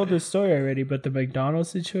like I told this story already, but the McDonald's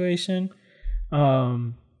situation. I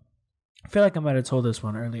feel like I might have told this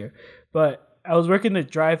one earlier, but I was working the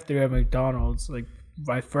drive-thru at McDonald's. Like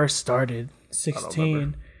when I first started,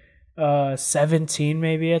 16, 17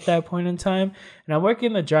 maybe at that point in time, and I'm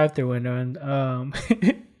working the drive-thru window, and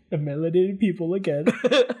the melanated people again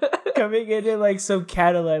coming in like some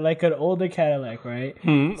Cadillac, like an older Cadillac, right?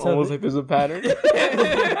 So almost like there's a pattern.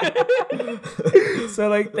 So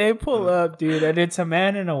like they pull up, dude, and it's a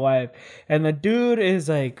man and a wife, and the dude is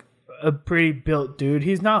like a pretty built dude.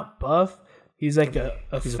 He's not buff. He's like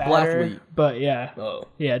he's fatter, a black but yeah,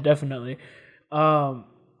 yeah, definitely. And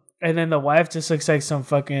then the wife just looks like some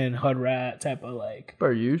fucking hood rat type of like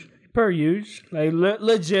per use, like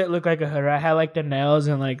legit look like a hood rat. Had like the nails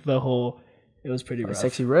and like the whole. It was pretty rough.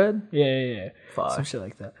 Sexy red, yeah. Some shit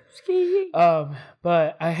like that.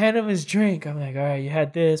 But I hand him his drink. I'm like, all right, you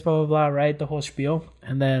had this, blah blah blah, right? The whole spiel,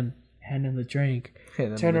 and then hand him the drink.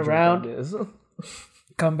 Turn around,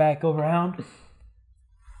 come back around.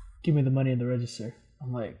 Give me the money in the register.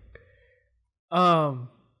 I'm like, I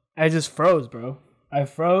just froze, bro. I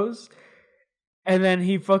froze. And then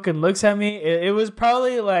he fucking looks at me. It was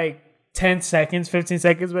probably like 10 seconds, 15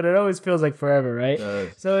 seconds, but it always feels like forever, right?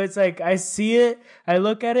 So it's like, I see it, I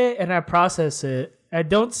look at it, and I process it. I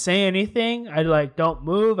don't say anything. I like don't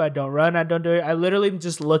move. I don't run. I don't do it. I literally am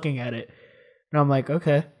just looking at it. And I'm like,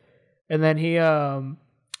 okay. And then he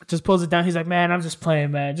just pulls it down. He's like, man, I'm just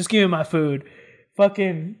playing, man. Just give me my food.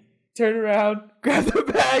 Fucking turn around, grab the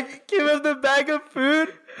bag, give him the bag of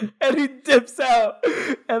food, and he dips out.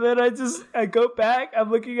 And then I go back. I'm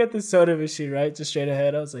looking at the soda machine, right? Just straight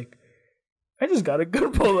ahead. I was like, I just got a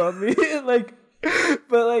gun pulled on me.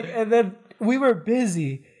 And then we were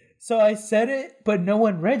busy. So I said it, but no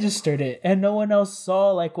one registered it. And no one else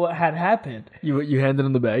saw like what had happened. You handed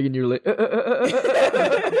him the bag and you're like,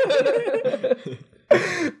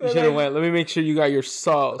 You should have went, let me make sure you got your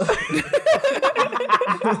sauce.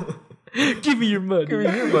 Give me your money.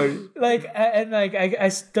 I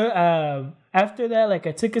stood after that, like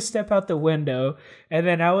I took a step out the window, and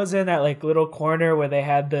then I was in that like little corner where they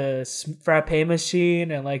had the frappe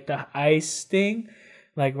machine and like the ice thing,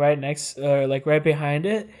 like right next or like right behind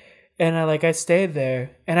it. And I stayed there,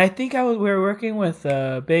 and I think we were working with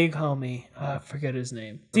a big homie. I forget his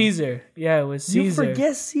name. Caesar. Yeah, it was Caesar. You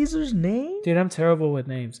forget Caesar's name? Dude, I'm terrible with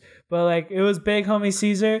names. But like it was big homie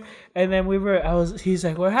Caesar, and then he's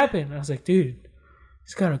like, what happened? And I was like, dude,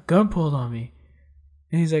 he's got a gun pulled on me.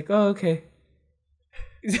 And he's like, oh, okay.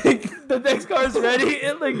 He's like, the next car's ready,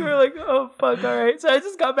 and like we're like, oh fuck, all right. So I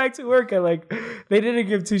just got back to work, and like they didn't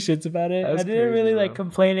give two shits about it. I didn't really like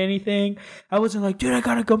complain anything. I wasn't like, dude, I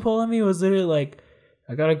got a gun pulled on me. It was literally like,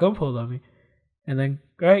 I got a gun pulled on me. and then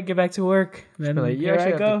all right, get back to work. And then Like, here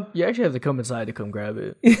I go. you actually have to come inside to come grab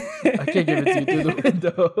it. I can't give it to you through the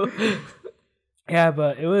window. Yeah,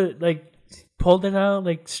 but it was like pulled it out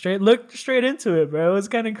like looked straight into it, bro. It was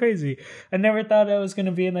kind of crazy. I never thought I was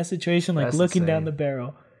gonna be in that situation, like That's looking down insane. the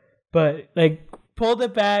barrel, but like pulled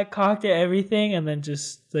it back, cocked it, everything, and then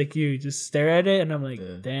just like you just stare at it, and I'm like,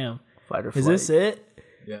 damn, Fight or is flight. this it?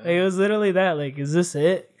 Yeah. Like, it was literally that. Like, is this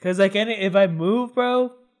it? Because like if I move,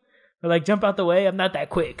 bro, or like jump out the way, I'm not that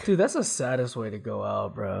quick. Dude, that's the saddest way to go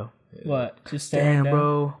out, bro. What? Just staring Damn, down?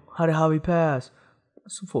 bro. How did Javi pass?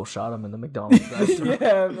 Some fool shot him in the McDonald's drive-thru.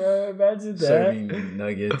 Yeah, bro. Imagine that. Serving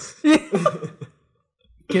nuggets.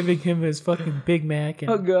 Giving him his fucking Big Mac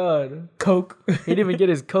and Oh, God. Coke. He didn't even get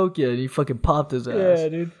his Coke yet, and he fucking popped his ass. Yeah,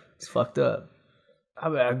 dude. It's fucked up. I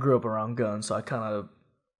mean, I grew up around guns, so I kind of,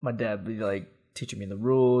 my dad be like teaching me the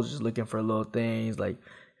rules, just looking for little things, like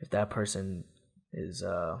if that person is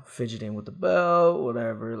fidgeting with the belt,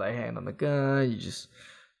 whatever, like hand on the gun, you just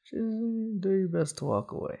do your best to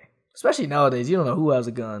walk away. Especially nowadays, you don't know who has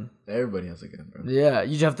a gun. Everybody has a gun, bro. Yeah,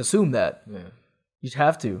 you just have to assume that. Yeah. You just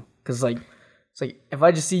have to, cause it's like if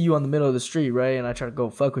I just see you on the middle of the street, right, and I try to go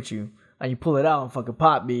fuck with you, and you pull it out and fucking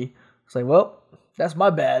pop me, it's like, well, that's my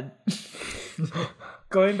bad.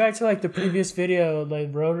 Going back to like the previous video, like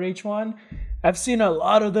road rage one, I've seen a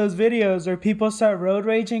lot of those videos where people start road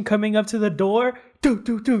raging, coming up to the door,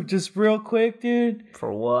 just real quick, dude.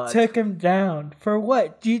 For what? Took him down. For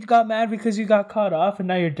what? You got mad because you got caught off and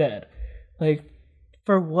now you're dead. Like,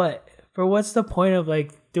 for what? For what's the point of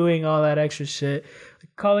like doing all that extra shit?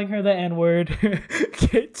 Calling her the N-word,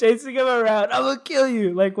 chasing him around. I'm gonna kill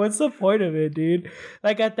you. Like, what's the point of it, dude?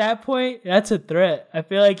 Like, at that point, that's a threat. I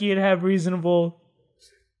feel like you'd have reasonable.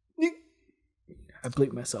 I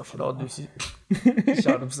bleeped myself. All do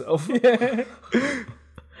shot himself. Yeah.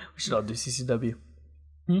 We should all do CCW.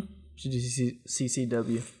 We should do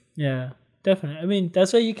CCW. Yeah, definitely. I mean,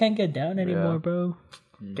 that's why you can't get down anymore, Yeah. bro.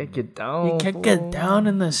 Can't get down. You can't get down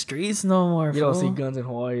in the streets no more. You don't see fool. guns in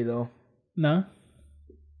Hawaii though. No.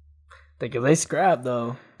 They scrap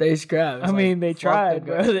though. They scrap. It's I mean, like, they fuck tried, the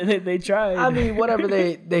bro. gun. They tried. I mean, whatever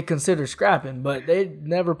they consider scrapping, but they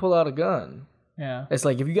never pull out a gun. yeah. It's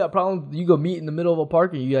like if you got problems, you go meet in the middle of a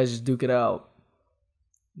park and you guys just duke it out.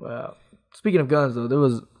 Well, speaking of guns though, there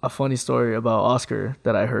was a funny story about Oscar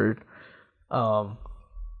that I heard. Uncle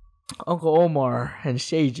Omar and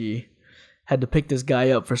Shaji had to pick this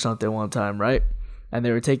guy up for something one time, right? And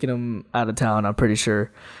they were taking him out of town, I'm pretty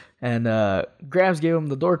sure. And Grams gave him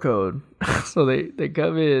the door code. So they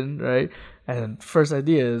come in, right? And first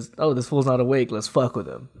idea is, oh, this fool's not awake. Let's fuck with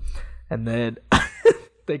him. And then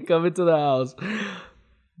they come into the house,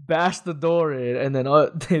 bash the door in, and then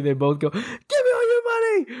they both go, give me all your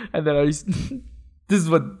money. And then this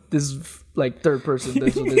is like third person.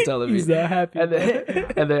 That's what they're telling me. He's not happy. And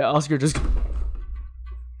then Oscar just.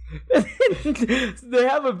 They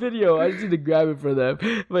have a video. I just need to grab it for them.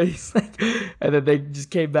 But he's like, and then they just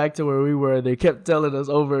came back to where we were. And they kept telling us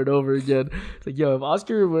over and over again, it's like, yo, if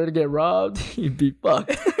Oscar were to get robbed, he'd be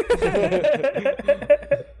fucked.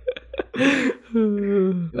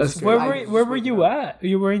 Where were you at?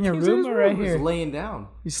 You were in your room or right I was here? laying down.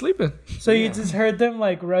 He's sleeping. So you just heard them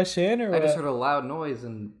like rush in, or I what? just heard a loud noise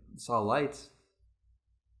and saw lights.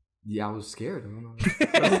 Yeah, I was scared. I don't know.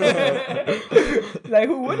 Like,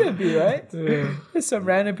 who would it be, right? There's some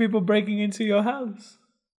random people breaking into your house.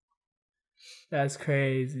 That's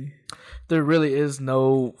crazy. There really is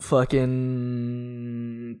no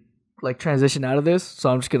fucking like transition out of this.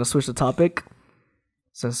 So I'm just gonna switch the topic.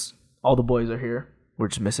 Since all the boys are here, we're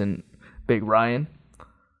just missing Big Ryan.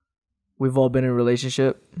 We've all been in a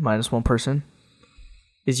relationship, minus one person.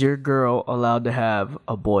 Is your girl allowed to have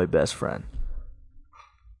a boy best friend?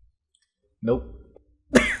 Nope.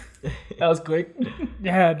 That was quick.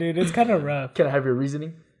 Yeah, dude, it's kind of rough. Can I have your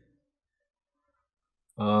reasoning?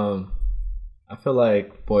 I feel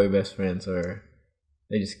like boy best friends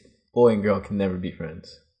boy and girl can never be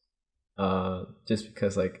friends. Just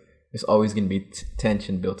because like there's always gonna be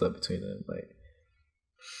tension built up between them. Like,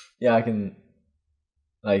 yeah, I can,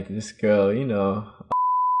 like this girl, you know.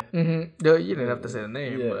 No, you didn't have to say the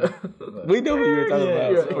name. Yeah. But We know who you're talking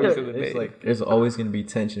about. yeah, before you said the It's name. like there's always gonna be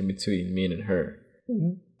tension between me and her.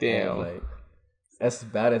 Damn. And, like, as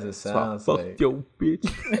bad as it sounds, Fuck like yo, bitch.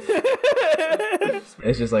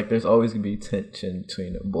 it's just like there's always gonna be tension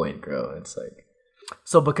between a boy and girl. It's like,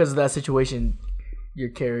 so because of that situation, you're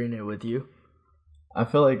carrying it with you. I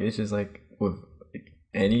feel like it's just like with like,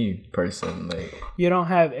 any person, like You don't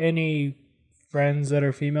have any friends that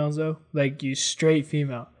are females, though? Like, you straight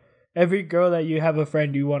female. Every girl that you have a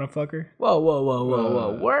friend, you want to fuck her?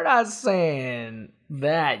 Whoa. We're not saying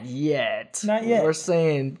that yet. Not yet. We're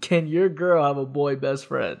saying, can your girl have a boy best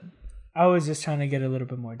friend? I was just trying to get a little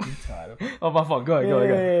bit more detail out of it. Oh, my fault. Go ahead.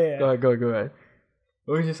 Go ahead.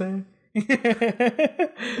 What were you saying? He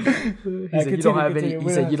said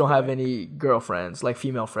you don't have any girlfriends, like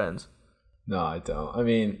female friends. No, I don't. I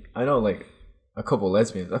mean, I know like a couple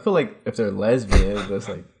lesbians. I feel like if they're lesbians, that's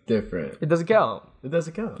like different. It doesn't count. It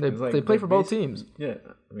doesn't count. They play for both teams. Yeah,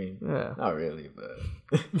 I mean, yeah, not really, but,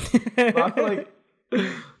 but I feel like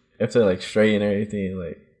if they're like straight and everything,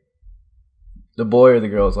 like the boy or the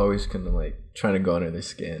girl is always kind of like trying to go under their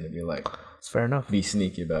skin and be like, it's fair enough. Be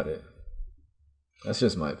sneaky about it. That's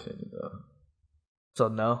just my opinion, though. So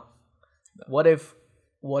no. What if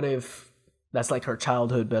that's like her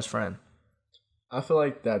childhood best friend? I feel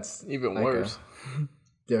like that's even like worse.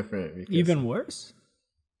 Different. Because Even worse?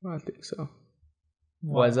 I think so.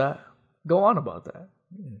 Why is that? Go on about that.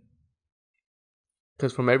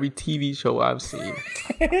 Because from every TV show I've seen,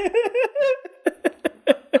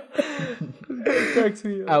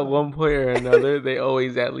 at one point or another, they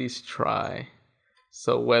always at least try.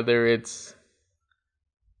 So whether it's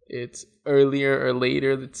earlier or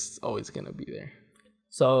later, it's always gonna be there.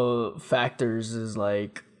 So factors is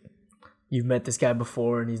like you've met this guy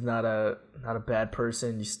before and he's not a bad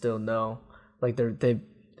person. You still know, like they've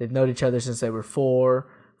known each other since they were 4.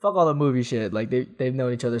 Fuck all the movie shit. Like they've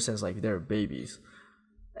known each other since like they were babies,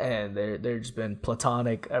 and they're just been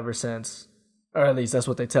platonic ever since, or at least that's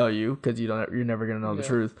what they tell you, because you're never gonna know the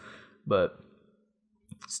truth, but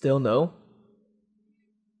still know.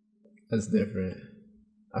 That's different.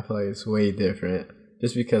 I feel like it's way different.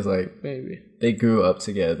 Just because, like, maybe they grew up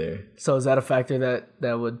together. So is that a factor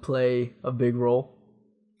that would play a big role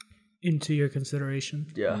into your consideration?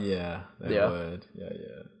 Yeah. Yeah, that would. Yeah.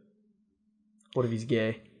 What if he's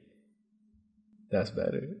gay? That's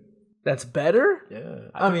better. That's better? Yeah.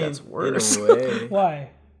 I mean, that's worse. In a way.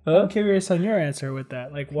 Why? Huh? I'm curious on your answer with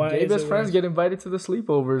that. Like, why? Gay best friends get invited to the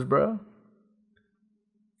sleepovers, bro.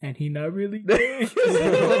 And he not really gay. That's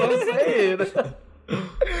what I'm saying.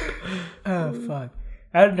 Oh, fuck.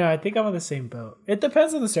 I don't know. I think I'm on the same boat. It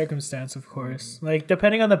depends on the circumstance, of course. Like,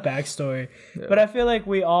 depending on the backstory. Yeah. But I feel like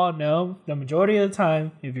we all know the majority of the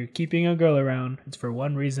time, if you're keeping a girl around, it's for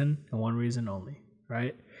one reason and one reason only,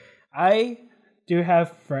 right? I do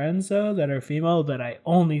have friends, though, that are female that I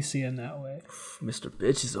only see in that way. Mr.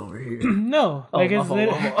 Bitch is over here. No. Like, it's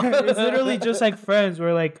literally just like friends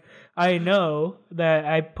where, like, I know that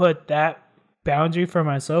I put that boundary for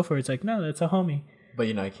myself where it's like, no, that's a homie. But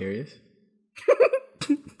you're not curious?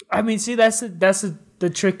 I mean, see, that's the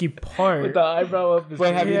tricky part. With the eyebrow up.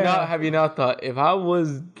 But have you not thought, if I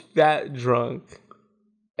was that drunk,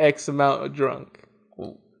 X amount of drunk,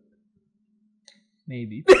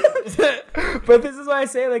 maybe. But this is why I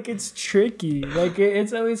say, like, it's tricky. Like,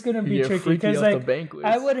 it's always gonna be tricky because, like,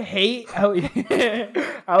 I would hate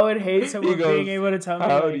someone being able to tell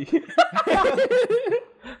me.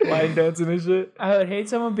 Line dancing and shit. I would hate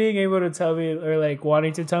someone being able to tell me, or like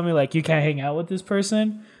wanting to tell me, like, you can't hang out with this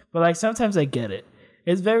person. But like sometimes I get it.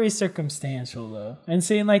 It's very circumstantial though, and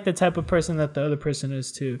seeing like the type of person that the other person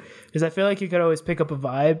is too. Because I feel like you could always pick up a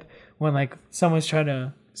vibe when like someone's trying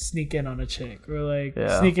to sneak in on a chick, or like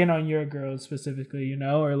sneak in on your girl specifically, you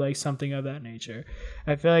know, or like something of that nature.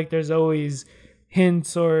 I feel like there's always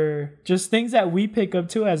hints or just things that we pick up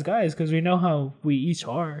too as guys, because we know how we each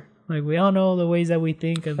are. Like, we all know the ways that we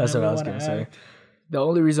think. And that's what I was going to say. The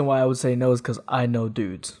only reason why I would say no is because I know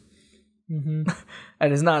dudes. Mm-hmm.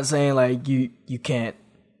 And it's not saying, like, you can't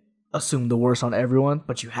assume the worst on everyone,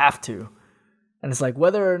 but you have to. And it's like,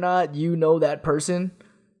 whether or not you know that person,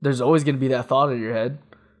 there's always going to be that thought in your head.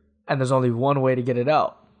 And there's only one way to get it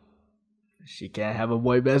out. She can't have a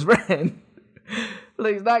boy best friend.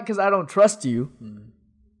 Like, it's not because I don't trust you.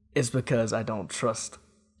 It's because I don't trust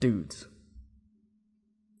dudes.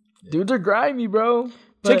 Dudes are grimy, bro.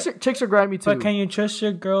 Chicks are grimy too. But can you trust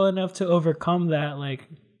your girl enough to overcome that, like,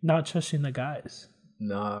 not trusting the guys?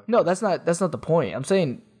 No, that's not the point. I'm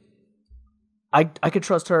saying I could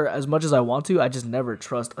trust her as much as I want to. I just never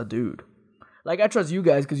trust a dude. Like, I trust you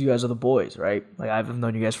guys because you guys are the boys, right? Like, I've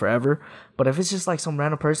known you guys forever. But if it's just like some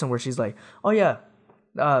random person where she's like, oh yeah,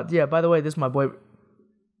 by the way, this is my boy.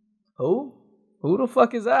 Who the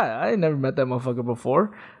fuck is that? I ain't never met that motherfucker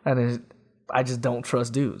before, and I just don't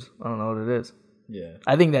trust dudes. I don't know what it is. Yeah.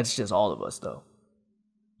 I think that's just all of us, though.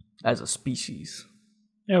 As a species.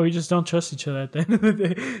 Yeah, we just don't trust each other at the end of the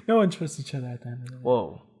day. No one trusts each other at the end of the day.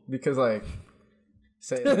 Whoa. Because, like,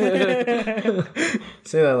 say that,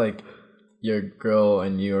 like, your girl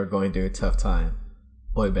and you are going through a tough time.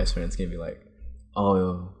 Boy best friend's gonna be like,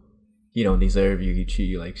 oh, he don't deserve you, he treat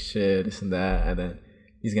you like shit, this and that, and then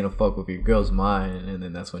he's gonna fuck with your girl's mind, and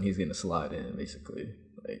then that's when he's gonna slide in, basically.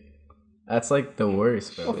 Like, that's like the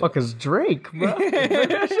worst, bro. What the fuck is Drake, bro?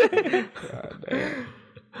 God damn.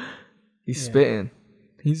 He's spitting.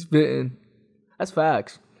 He's spitting. That's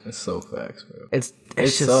facts. It's so facts, bro. It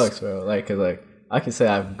just sucks, bro. Like, cause like I can say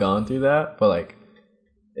I've gone through that, but like,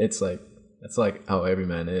 it's like that's like how every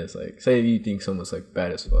man is. Like, say you think someone's like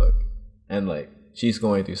bad as fuck, and like she's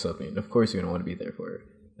going through something. Of course, you're gonna want to be there for her,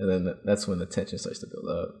 and then that's when the tension starts to build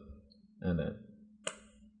up, and then.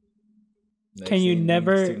 Can you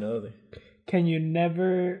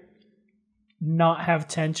never not have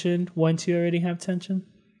tension once you already have tension?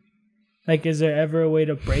 Like, is there ever a way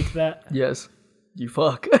to break that? Yes. You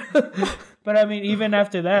fuck. But I mean, even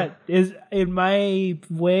after that, is in my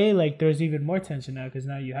way, like, there's even more tension now because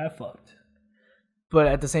now you have fucked. But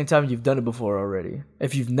at the same time, you've done it before already.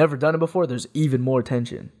 If you've never done it before, there's even more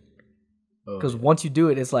tension. Because once you do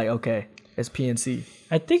it, it's like, okay, it's PNC.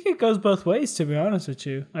 I think it goes both ways, to be honest with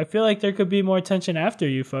you. I feel like there could be more tension after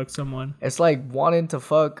you fuck someone. It's like wanting to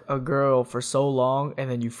fuck a girl for so long, and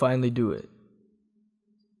then you finally do it.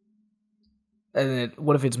 And then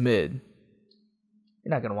what if it's mid? You're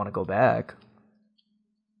not going to want to go back.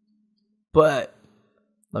 But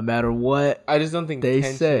no matter what I just don't think they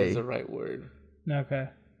tension say is the right word. Okay.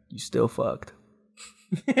 You still fucked.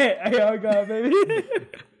 I got baby.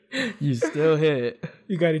 You still hit.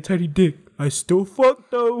 You got a tiny dick. I still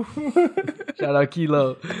fucked though. Shout out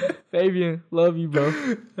Kilo. Fabian, love you,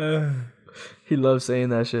 bro. He loves saying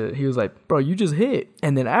that shit. He was like, bro, you just hit.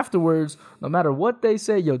 And then afterwards, no matter what they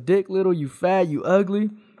say, your dick little, you fat, you ugly,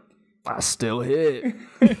 I still hit.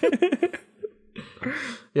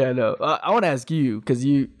 Yeah, no. I want to ask you, because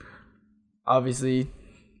you obviously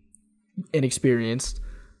inexperienced.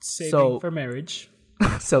 Saving for marriage.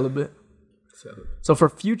 Celibate. So for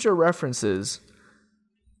future references,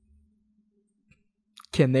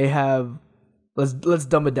 can they have, let's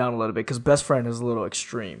dumb it down a little bit, because best friend is a little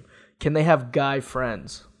extreme. Can they have guy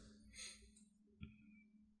friends?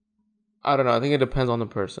 I don't know. I think it depends on the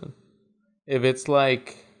person. If it's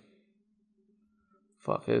like,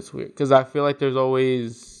 fuck, it's weird. Because I feel like there's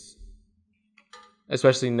always,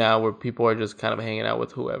 especially now where people are just kind of hanging out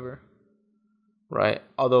with whoever. Right?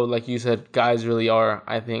 Although, like you said, guys really are,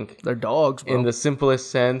 I think. They're dogs, bro. In the simplest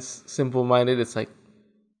sense, simple-minded, it's like,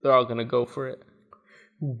 they're all going to go for it.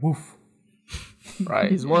 Woof.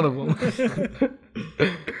 Right? He's one of them.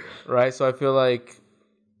 Right? So I feel like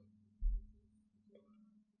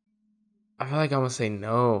I'm going to say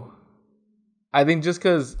no. I think just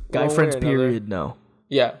because... Guy friends, period, no.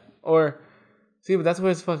 Yeah. Or, see, but that's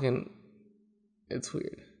where it's fucking... It's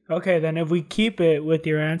weird. Okay, then if we keep it with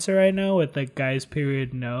your answer right now, with like guys,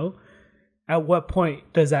 period, no, at what point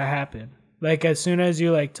does that happen? Like, as soon as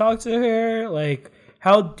you like talk to her, like,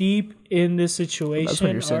 how deep in this situation That's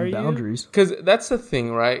when you're setting are boundaries. Because that's the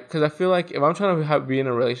thing, right? Because I feel like if I'm trying to be in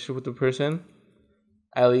a relationship with the person,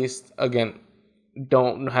 at least, again,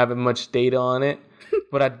 don't have much data on it,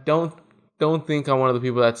 but I don't think I'm one of the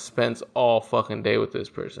people that spends all fucking day with this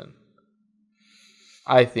person.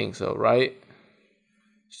 I think so, right?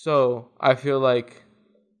 So I feel like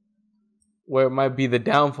where it might be the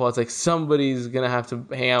downfall, it's like somebody's going to have to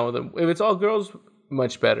hang out with them. If it's all girls,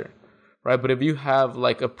 much better, right? But if you have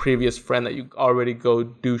like a previous friend that you already go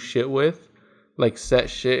do shit with, like set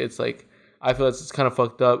shit, it's like, I feel it's kind of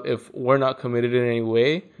fucked up if we're not committed in any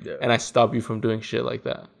way and I stop you from doing shit like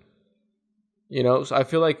that. You know? So I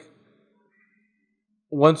feel like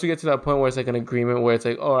once we get to that point where it's like an agreement where it's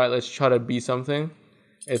like, all right, let's try to be something.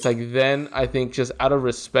 It's like, then I think just out of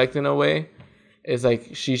respect in a way, it's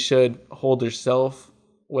like she should hold herself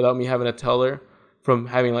without me having to tell her from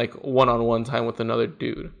having like one-on-one time with another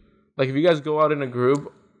dude. Like if you guys go out in a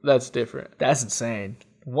group, that's different. That's insane.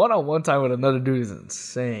 One-on-one time with another dude is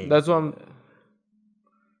insane. That's what I'm...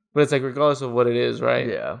 But it's like regardless of what it is, right?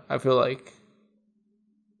 Yeah. I feel like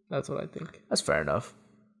that's what I think. That's fair enough.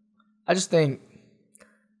 I just think...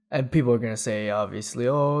 And people are going to say, obviously,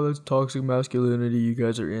 oh, that's toxic masculinity. You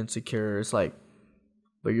guys are insecure. It's like,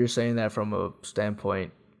 but you're saying that from a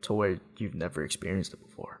standpoint to where you've never experienced it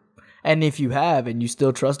before. And if you have and you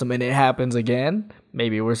still trust them and it happens again,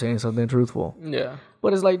 maybe we're saying something truthful. Yeah.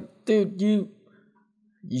 But it's like, dude, you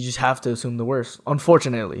just have to assume the worst.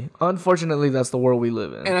 Unfortunately, that's the world we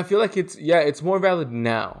live in. And I feel like it's more valid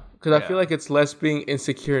now. Because I feel like it's less being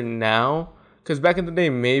insecure now. Because back in the day,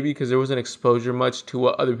 maybe because there wasn't exposure much to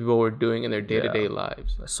what other people were doing in their day-to-day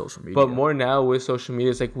lives. That's social media. But more now with social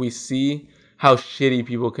media, it's like we see how shitty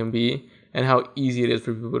people can be and how easy it is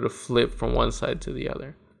for people to flip from one side to the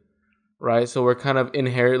other. Right? So we're kind of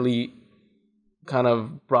inherently kind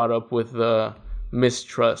of brought up with the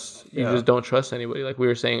mistrust. You just don't trust anybody, like we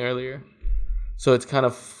were saying earlier. So it's kind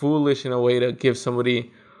of foolish in a way to give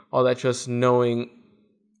somebody all that trust, knowing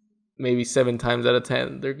maybe 7 times out of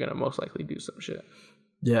 10 they're gonna most likely do some shit.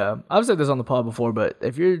 Yeah, I've said this on the pod before, but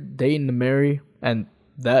if you're dating to marry and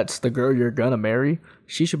that's the girl you're gonna marry,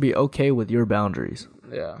 she should be okay with your boundaries.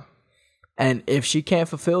 Yeah. And if she can't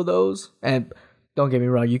fulfill those, and don't get me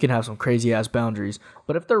wrong, you can have some crazy ass boundaries,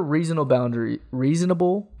 but if they're reasonable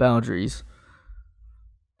boundaries,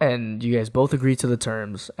 and you guys both agree to the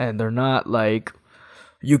terms, and they're not like,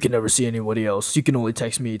 you can never see anybody else, you can only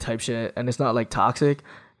text me type shit, and it's not like toxic,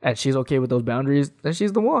 and she's okay with those boundaries, then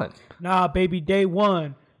she's the one. Nah, baby, day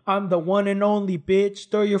one. I'm the one and only, bitch.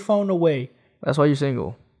 Throw your phone away. That's why you're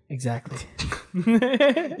single. Exactly.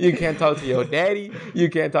 You can't talk to your daddy. You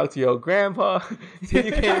can't talk to your grandpa. You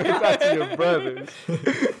can't even talk to your brothers.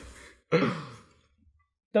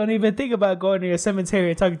 Don't even think about going to your cemetery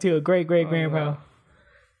and talking to your great-great-grandpa.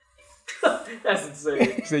 That's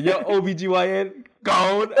insane. So your OBGYN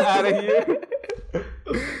gone out of here.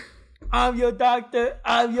 I'm your doctor.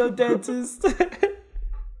 I'm your dentist. That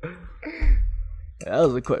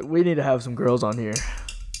was a quick. We need to have some girls on here.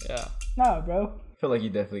 Yeah. Nah, bro. I feel like you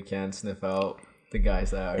definitely can sniff out the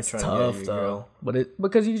guys that are It's trying tough to get you, though, girl. but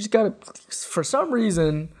because you just gotta. For some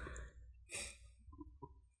reason,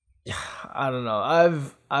 I don't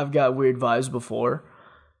know. I've got weird vibes before,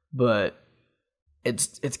 but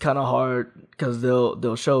it's kind of hard because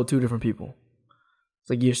they'll show 2 different people. It's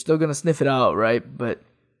like you're still gonna sniff it out, right? But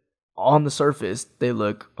on the surface, they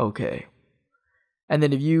look okay. And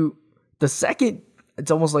then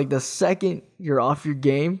it's almost like the second you're off your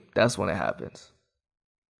game, that's when it happens.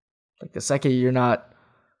 Like the second you're not,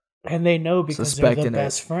 And they know because they're the suspecting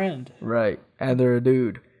best friend. right, and they're a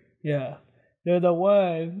dude. Yeah. They're the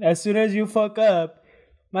one. As soon as you fuck up,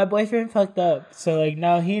 my boyfriend fucked up. So, like,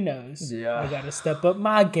 now he knows. Yeah. I gotta step up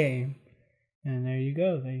my game. And there you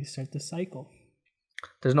go. Then you start the cycle.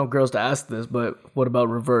 There's no girls to ask this, but what about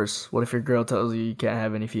reverse? What if your girl tells you can't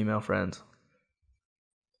have any female friends?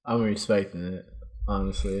 I'm respecting it,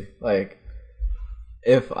 honestly. Like,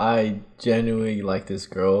 if I genuinely like this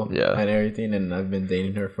girl and everything, and I've been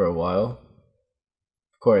dating her for a while,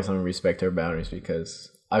 of course I'm gonna respect her boundaries because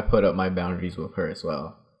I put up my boundaries with her as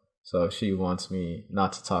well. So if she wants me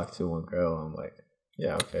not to talk to one girl, I'm like,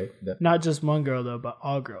 yeah, okay. Not just one girl, though, but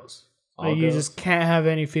all girls. All like, you girls? just can't have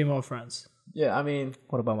any female friends. Yeah, I mean,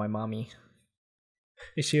 What about my mommy?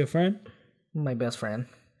 Is she a friend? My best friend.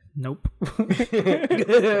 Nope. Who's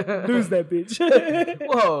that bitch?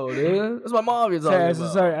 Whoa, dude. That's my mom you're talking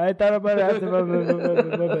about. Sorry. I thought about it after.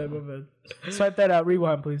 My bad. Swipe that out.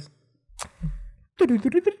 Rewind, please.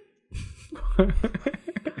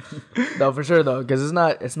 No, for sure, though, because it's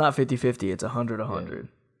not 50-50. It's 100-100.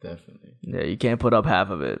 yeah, definitely. Yeah, you can't put up half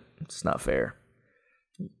of it. It's not fair.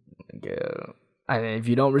 Yeah. And if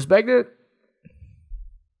you don't respect it,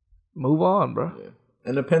 move on, bro. Yeah.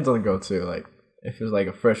 And it depends on the girl, too. Like, if it was like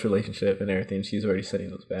a fresh relationship and everything, she's already setting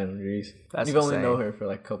those boundaries. That's You've only insane. known her for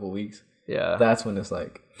like a couple weeks. Yeah. That's when it's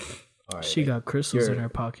like, all right. She got crystals in you're- her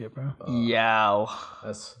pocket, bro. Yow.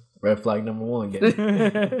 That's red flag number 1. Get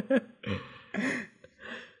it?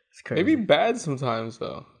 It's crazy. Maybe bad sometimes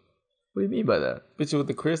though. What do you mean by that? Bitches with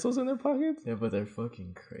the crystals in their pockets. Yeah, but they're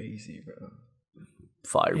fucking crazy, bro. Is it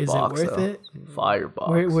Firebox, worth though. it?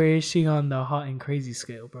 Firebox. Where is she on the hot and crazy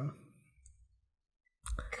scale, bro?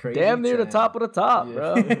 Crazy Damn near the 10. top of the top, Yeah.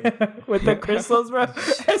 bro. With the crystals, bro.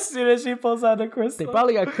 As soon as she pulls out the crystal, They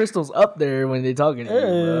probably got crystals up there when they talking to you,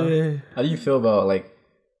 bro. How do you feel about like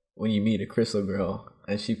when you meet a crystal girl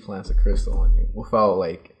and she plants a crystal on you without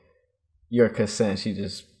like your consent? She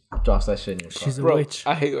just drops that shit in your car. She's a Bro, witch.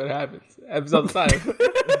 I hate when it happens. Happens all the time.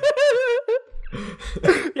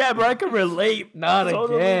 Yeah, bro, I can relate. Not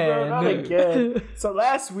Totally, again. bro, not again. So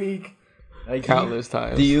last week, Like, Countless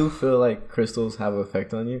times. Do you feel like crystals have an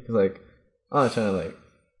effect on you? Because like I'm not trying to like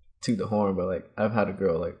toot the horn, but like I've had a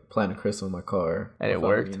girl like plant a crystal in my car And it without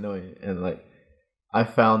worked? me knowing it. And like I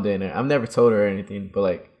found it, and I've never told her anything, but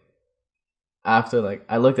like after like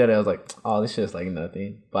I looked at it, I was like, oh, this shit's like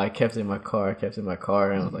nothing. But I kept it in my car.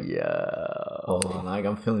 And I was like, Yeah. hold on, like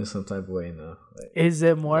I'm feeling some type of way now. Like, is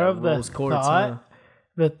it more of the rose quartz, thought, huh?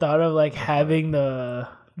 the thought of like having the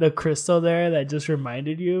crystal there that just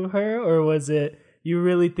reminded you of her, or was it you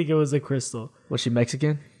really think it was a crystal? Was she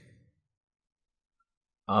Mexican?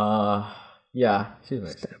 yeah, she's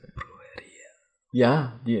Mexican.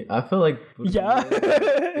 Yeah, I feel like Yeah.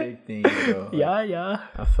 big thing, bro. Like, Yeah.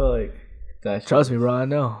 I feel like that. Trust me, bro. I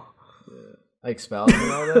know. Like spousing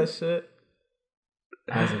and all that shit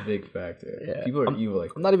has a big factor. Yeah. People are evil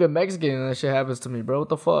like I'm not even Mexican and that shit happens to me, bro. What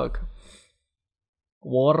the fuck?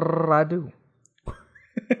 What I do?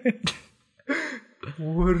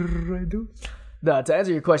 What I do? No, to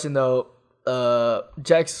answer your question though,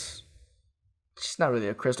 Jax, she's not really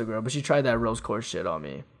a crystal girl, but she tried that rose quartz shit on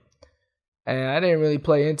me, and I didn't really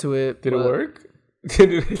play into it. Did it work?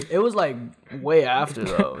 It was like way after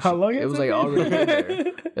though. How long it has was it like been? already in there.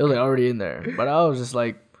 It was like already in there. But I was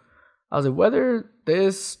like, whether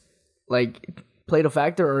this like played a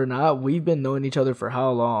factor or not, we've been knowing each other for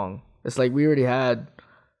how long? It's like we already had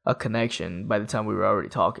a connection by the time we were already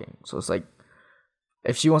talking. So it's like,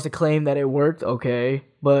 if she wants to claim that it worked, okay.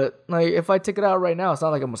 But like, if I took it out right now, it's not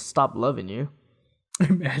like I'm gonna stop loving you.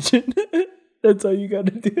 Imagine. That's all you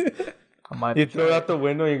gotta do. I might. You throw it out the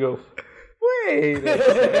window and you go, wait.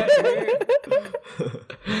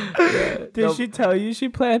 Did she tell you she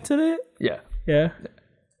planted it? Yeah. Yeah.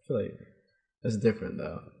 I feel like that's different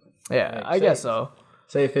though. Yeah, Like, I guess so.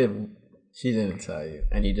 Say if she didn't tell you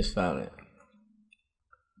and you just found it.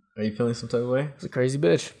 Are you feeling some type of way? It's a crazy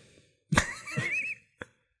bitch.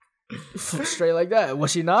 Straight like that.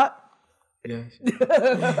 Was she not? Yeah.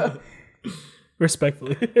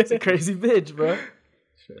 Respectfully. It's a crazy bitch, bro.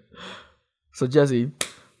 Sure. So Jesse,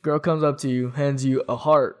 girl comes up to you, hands you a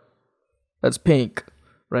heart that's pink,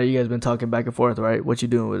 right? You guys been talking back and forth, right? What you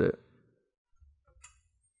doing with it?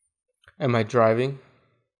 Am I driving?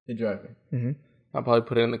 You're driving. Mm-hmm. I'll probably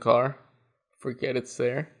put it in the car, forget it's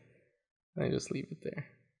there, and I just leave it there.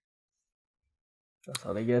 That's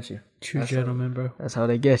how they get you. True gentleman, bro. That's how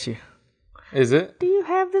they get you. Is it? Do you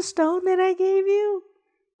have the stone that I gave you?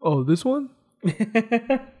 Oh, this one? I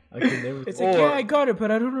could never. It's like, yeah, I got it,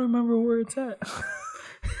 but I don't remember where it's at.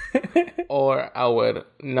 Or I would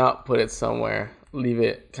not put it somewhere, leave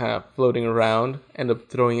it kind of floating around, end up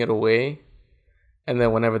throwing it away, and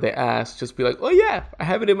then whenever they ask, just be like, oh yeah, I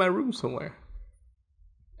have it in my room somewhere.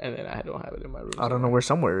 And then I don't have it in my room. I don't know where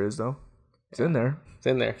somewhere is, though. It's in there. It's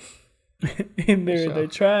in there. In there in the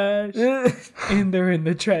trash. In there in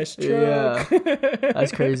the trash truck. Yeah.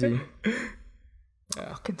 That's crazy. Yeah.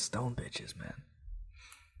 Fucking stone bitches, man.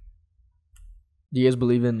 Do you guys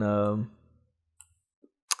believe in,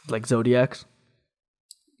 like, Zodiacs?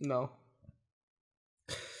 No.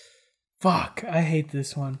 Fuck, I hate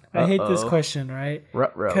this one. I hate this question, right?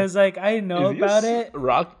 Ruh-roh. Because, like, I know Is he about a it.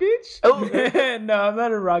 rock bitch? Oh, No, I'm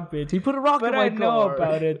not a rock bitch. he put a rock But in my I know car.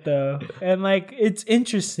 about it, though. And, like, it's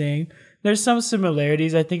interesting. There's some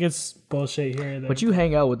similarities. I think it's bullshit here. But you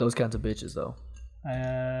hang out with those kinds of bitches, though.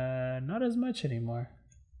 Not as much anymore.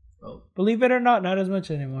 Oh. Believe it or not as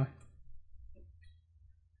much anymore.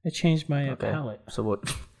 I changed my palette. So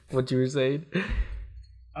what you were saying?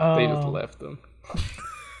 They just left them.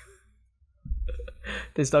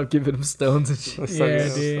 They stopped giving him stones and shit.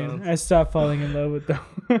 Yeah, dude. I stopped falling in love with them.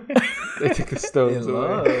 They took the stones In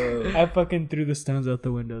away. love. I fucking threw the stones out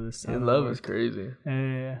the window this time. In love is crazy.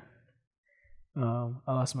 Yeah. I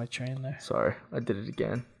lost my train there. Sorry, I did it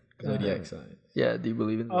again. Zodiac signs. Yeah, do you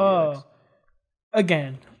believe in Zodiacs? Oh,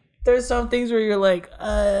 again, there's some things where you're like,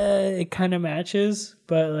 it kind of matches,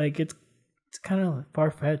 but like it's kind of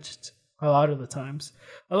far fetched. A lot of the times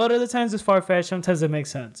it's far fetched. Sometimes it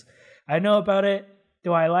makes sense. I know about it.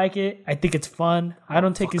 Do I like it? I think it's fun. I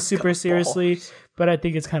don't take it super seriously, but I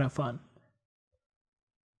think it's kind of fun.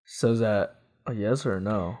 So is that a yes or a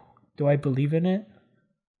no? Do I believe in it?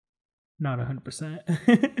 Not 100%.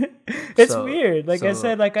 It's weird. Like I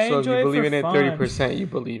said, like I So if enjoy you believe it in for it fun. 30%, you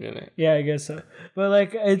believe in it. Yeah, I guess so. But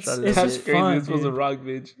like it's That's That's just crazy. fun. This was a Dude. rock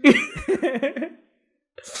bitch.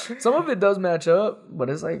 Some of it does match up, but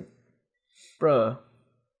it's like, bruh.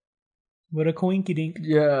 What a coinky dink.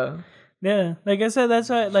 Yeah. Yeah, like I said, that's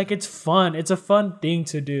why. Like it's fun. It's a fun thing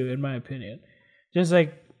to do, in my opinion. Just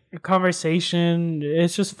like a conversation.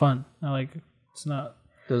 It's just fun. I like. It's not.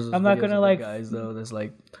 I'm not gonna like guys though. That's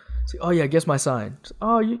like, oh yeah, guess my sign.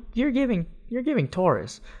 Oh, you're giving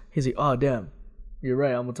Taurus. He's like, oh damn, you're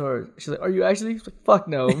right. I'm a Taurus. She's like, are you actually? He's like, fuck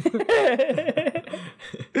no.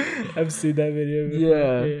 I've seen that video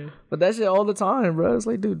before. Yeah. But that shit all the time, bro. It's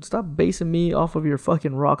like, dude, stop basing me off of your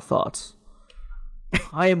fucking rock thoughts.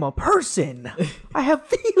 I am a person. I have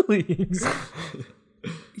feelings.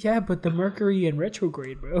 Yeah, but the Mercury in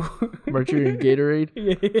retrograde, bro. Mercury and Gatorade.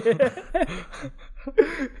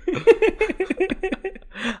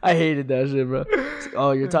 I hated that shit, bro. It's like,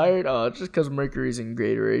 oh, you're tired? Oh, it's just because Mercury's in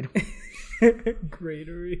Gatorade.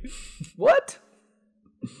 Gatorade. What?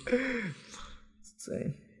 It's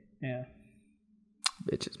insane. Yeah.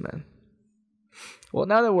 Bitches, man. Well,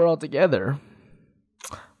 now that we're all together,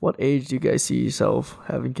 what age do you guys see yourself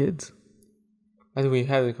having kids? I think we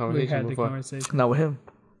had the We conversation had the before. conversation. Not with him.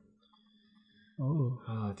 Oh.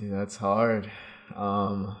 Oh, dude, that's hard.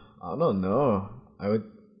 I don't know. I would.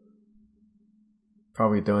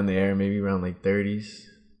 Probably throw in the air, maybe around like 30s.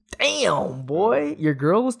 Damn, boy. Your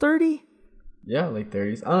girl was 30? Yeah, like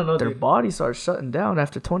 30s. I don't know. Their Dude. body starts shutting down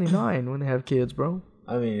after 29 when they have kids, bro.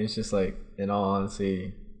 I mean, it's just like, in all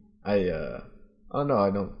honesty, I don't know.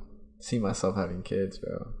 I don't see myself having kids,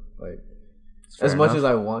 bro. Like, as much as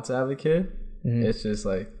I want to have a kid, it's just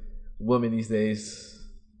like, women these days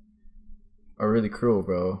are really cruel,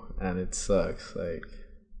 bro, and it sucks. Like,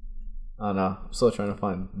 I don't know. I'm still trying to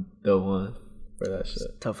find the one for that shit.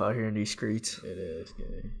 It's tough out here in these streets. It is,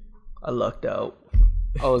 getting. I lucked out.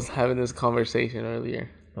 I was having this conversation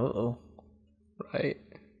earlier. Uh-oh. Right?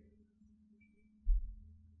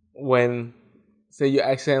 When, say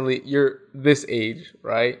you're this age,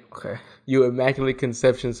 right? Okay. You immaculate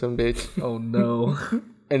conception some bitch. Oh, no.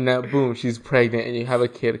 And now, boom, she's pregnant and you have a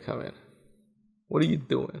kid coming. What are you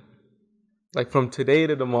doing? Like, from today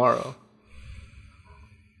to tomorrow.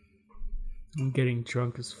 I'm getting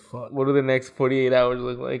drunk as fuck. What do the next 48 hours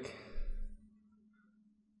look like?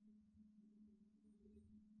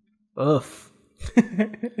 Ugh.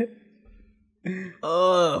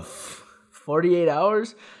 48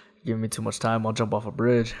 hours? Give me too much time. I'll jump off a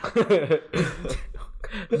bridge.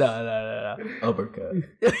 No. Uppercut.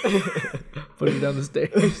 Put it down the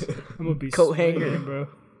stairs. I'm gonna be Coat swinging, hanger. bro.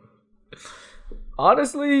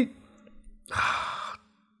 Honestly,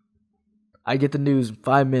 I get the news in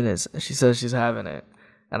 5 minutes and she says she's having it.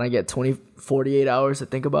 And I get 48 hours to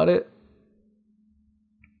think about it.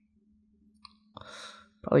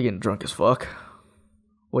 Probably getting drunk as fuck.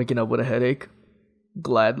 Waking up with a headache.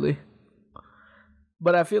 Gladly.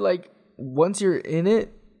 But I feel like once you're in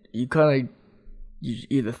it, you kind of you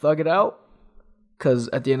either thug it out, because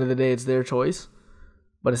at the end of the day, it's their choice.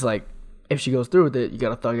 But it's like, if she goes through with it, you got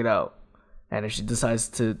to thug it out. And if she decides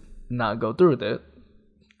to not go through with it,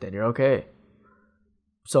 then you're okay.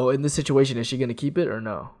 So in this situation, is she going to keep it or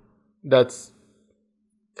no? That's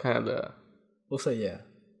kind of the... We'll say yeah.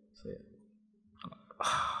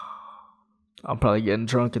 I'm probably getting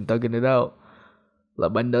drunk and thugging it out.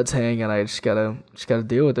 Let my nuts hang, and I just gotta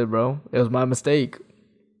deal with it, bro. It was my mistake.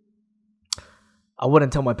 I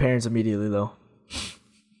wouldn't tell my parents immediately, though.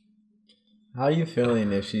 How are you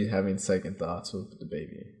feeling if she's having second thoughts with the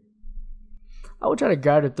baby? I would try to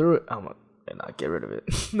guide her through it. I'm and not get rid of it.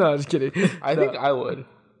 No, just kidding. I think I would.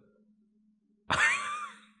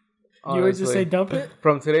 You would just say dump it?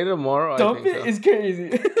 From today to tomorrow, Dump I think it so. is crazy.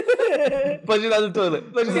 Flush it out the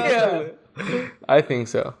toilet. Flush it out the toilet. I think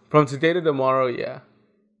so. From today to tomorrow, yeah.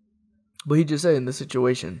 But he just said in this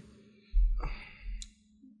situation.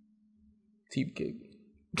 Teep kick.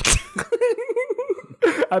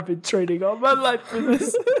 I've been training all my life for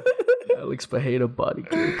this. Alex Fajeda body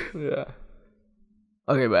kick. Yeah.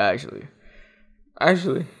 Okay, but actually.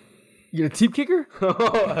 You get a teep kicker?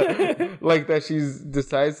 Like that she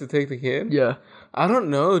decides to take the kid? Yeah. I don't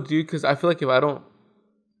know, dude, because I feel like if I don't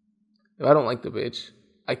like the bitch,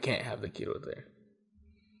 I can't have the kid with her.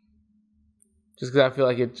 Just because I feel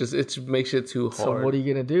like it makes it too hard. So what are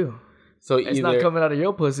you gonna do? So It's not coming out of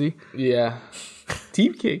your pussy. Yeah.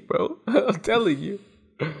 Teep kick, bro. I'm telling you.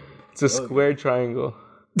 It's a square triangle.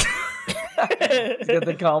 It's got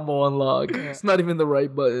the combo unlock. It's not even the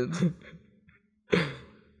right button.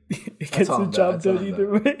 It gets the job done either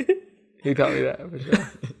way. He taught me that for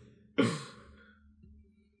sure.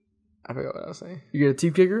 I forgot what I was saying. You get a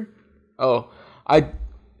teep kicker? Oh, I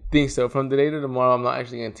think so. From today to tomorrow, I'm not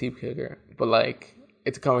actually gonna teep kick her, but like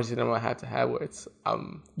it's a conversation I'm gonna have to have where it's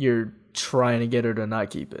You're trying to get her to not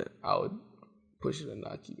keep it. I would push her to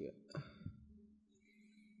not keep it.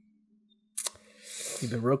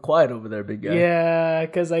 You've been real quiet over there, big guy. Yeah,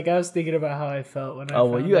 because like I was thinking about how I felt when I Oh,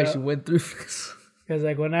 well, found you out. actually went through this. Because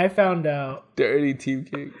like when I found out, Dirty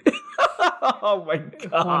teep kick. Oh my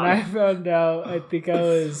god. when I found out, I think I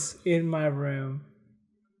was in my room.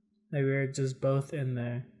 Like we were just both in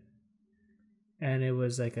there. And it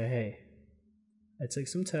was like hey, I took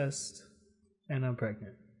some tests and I'm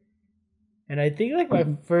pregnant. And I think like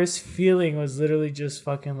my first feeling was literally just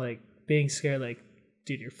fucking like being scared, like,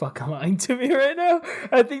 dude, you're fucking lying to me right now.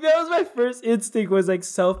 I think that was my first instinct, was like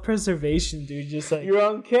self-preservation, dude. Just like, You're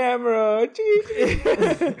on camera.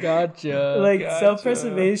 Gotcha. like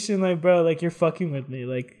self-preservation, like, bro, like you're fucking with me.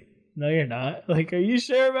 Like, no, you're not. Like, are you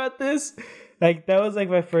sure about this? Like, that was like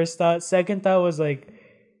my first thought. Second thought was like,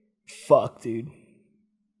 fuck, dude,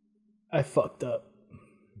 I fucked up.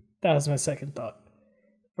 That was my second thought.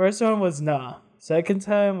 First one was nah. Second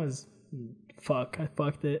time was fuck, I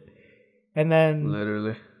fucked it. And then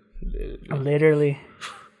Literally.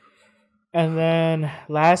 And then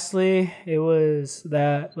lastly, it was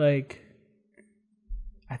that like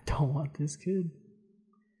I don't want this kid.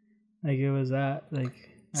 Like it was that like.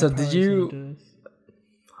 So I did probably you- shouldn't do this.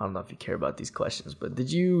 I don't know if you care about these questions, but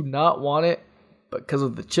did you not want it because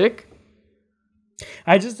of the chick?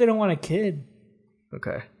 I just didn't want a kid.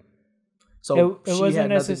 Okay. So it wasn't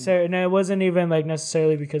necessary, and it wasn't even like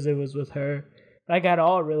necessarily because it was with her, like at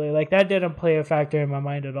all. Really, like that didn't play a factor in my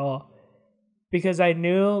mind at all, because I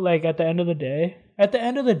knew like at the end of the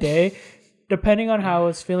day, depending on how I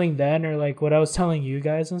was feeling then, or like what I was telling you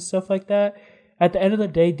guys and stuff like that, at the end of the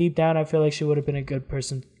day, deep down, I feel like she would have been a good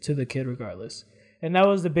person to the kid regardless, and that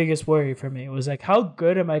was the biggest worry for me. It was like, how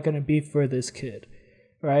good am I gonna be for this kid,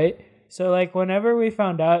 right? So like whenever we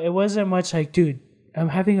found out, it wasn't much like, dude, I'm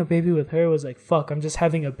having a baby with her. It was like, fuck, I'm just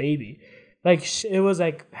having a baby. Like, it was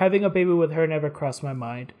like having a baby with her never crossed my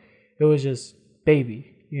mind. It was just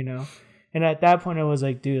baby, you know? And at that point, I was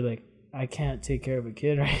like, dude, like, I can't take care of a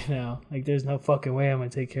kid right now. Like, there's no fucking way I'm going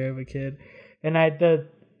to take care of a kid. And the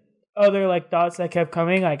other, like, thoughts that kept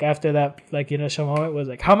coming, like, after that, like, initial moment was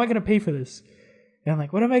like, how am I going to pay for this? And I'm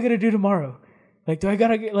like, what am I going to do tomorrow? Like, do I got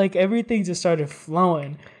to get, like, everything just started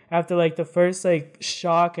flowing after, like, the first, like,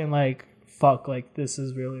 shock and, like, fuck, like, this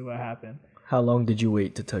is really what happened. How long did you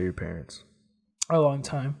wait to tell your parents? A long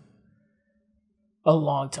time.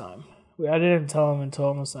 I didn't tell them until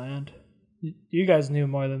almost the end. You guys knew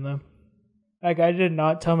more than them. Like, I did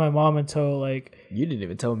not tell my mom until, like... You didn't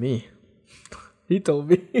even tell me. He told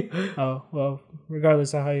me. Oh, well,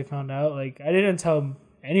 regardless of how you found out, like, I didn't tell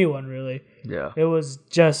anyone, really. Yeah. It was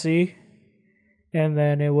Jesse, and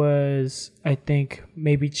then it was, I think,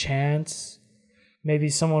 maybe Chance... Maybe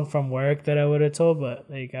someone from work that I would have told, but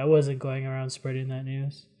like I wasn't going around spreading that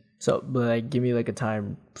news. So, but like, give me like a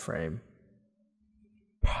time frame.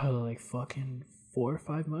 Probably like fucking 4 or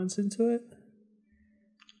 5 months into it.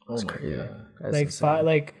 That's crazy. That's like insane.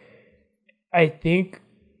 like, I think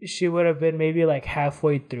she would have been maybe like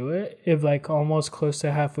halfway through it, if like almost close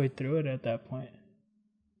to halfway through it at that point.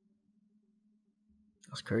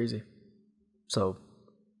 That's crazy. So,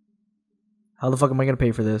 how the fuck am I gonna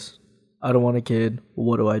pay for this? I don't want a kid.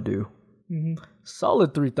 What do I do? Mm-hmm.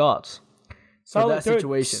 Solid 3 thoughts. Solid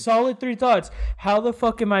situation. Solid 3 thoughts. How the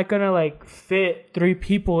fuck am I gonna like fit 3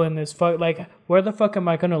 people in this fuck? Like, where the fuck am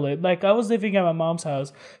I gonna live? Like, I was living at my mom's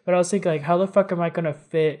house, but I was thinking like, how the fuck am I gonna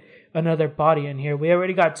fit another body in here? We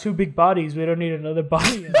already got 2 big bodies. We don't need another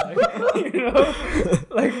body in there. You know,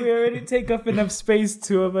 like we already take up enough space,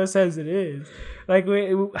 2 of us as it is. Like,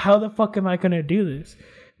 how the fuck am I gonna do this?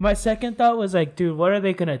 My second thought was like, dude, what are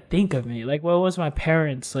they gonna think of me? Like, what was my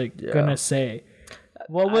parents like gonna say?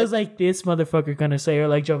 What was like this motherfucker gonna say, or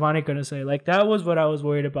like Giovanni gonna say? Like, that was what I was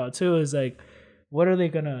worried about too. Is like, what are they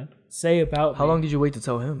gonna say about me? How long did you wait to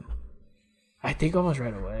tell him? I think almost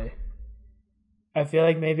right away. I feel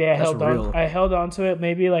like maybe I held on to it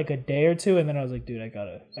maybe like a day or 2, and then I was like, dude, I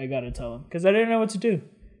gotta tell him, because I didn't know what to do.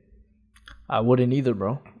 I wouldn't either,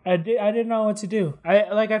 bro. I didn't know what to do.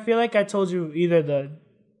 I feel like I told you either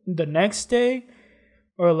the next day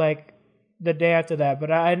or like the day after that,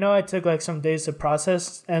 but I know I took like some days to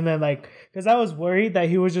process, and then like, because I was worried that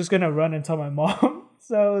he was just gonna run and tell my mom.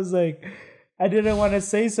 So I was like, I didn't want to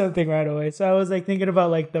say something right away, so I was like thinking about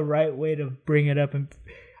like the right way to bring it up, and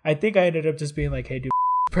I think I ended up just being like, hey dude,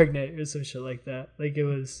 pregnant or some shit like that. Like, it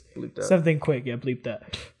was something quick. Yeah, bleep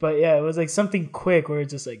that. But yeah, it was like something quick where it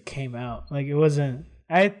just like came out. Like, it wasn't,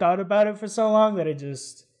 I had thought about it for so long that it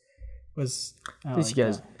just was. At least you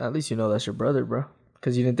guys, at least you know that's your brother, bro.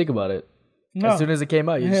 Because you didn't think about it. No. As soon as it came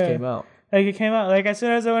out, you just came out. Like, it came out. Like, as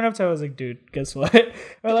soon as I went up to it, I was like, dude, guess what?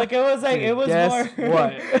 Or like, it was like, it was guess more.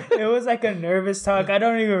 What? It was like a nervous talk. I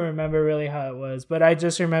don't even remember really how it was, but I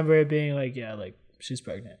just remember it being like, yeah, like, she's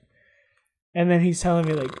pregnant. And then he's telling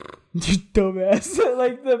me like, you dumbass.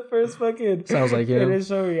 Like, the first fucking sounds like him.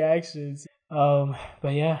 Initial reactions.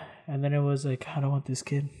 But yeah, and then it was like, I don't want this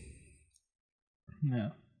kid.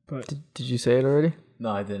 No. But did you say it already? No,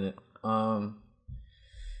 I didn't.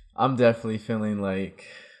 I'm definitely feeling like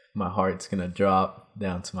my heart's gonna drop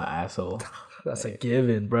down to my asshole. That's like, a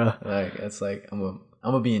given, bro. Like, it's like I'm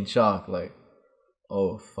gonna be in shock. Like,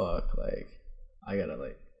 oh fuck, like I gotta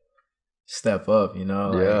like step up, you know?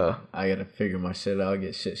 Like, yeah. I gotta figure my shit out,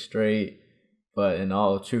 get shit straight. But in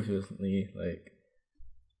all truthfully, like,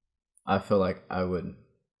 I feel like I would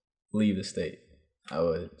leave the state. I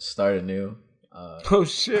would start anew. Oh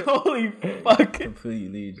shit! Holy fuck!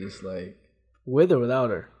 Completely, just like, with or without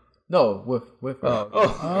her? No, with her.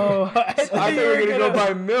 Oh! I thought you were gonna go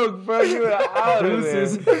buy milk, bro. You were out of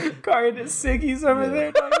this. Carrying the ciggies over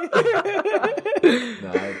there. No,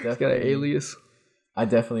 I definitely got an alias. I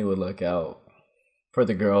definitely would look out for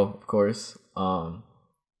the girl, of course, and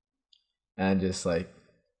just like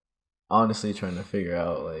honestly trying to figure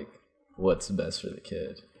out like what's best for the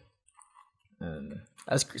kid. And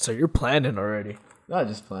that's so you're planning already. Not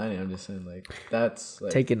just planning. I'm just saying like that's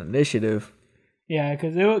like Taking initiative. Yeah,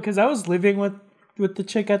 because I was living with the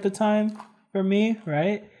chick at the time for me,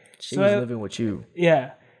 right? She was living with you.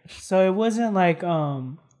 Yeah. So it wasn't like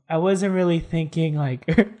I wasn't really thinking like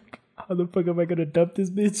how the fuck am I gonna dump this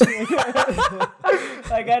bitch?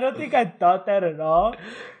 Like I don't think I thought that at all.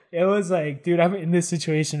 It was like, dude, I'm in this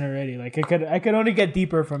situation already. Like I could only get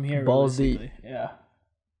deeper from here. Balls deep. Yeah.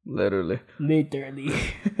 Literally.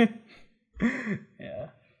 Yeah.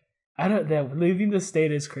 I don't that leaving the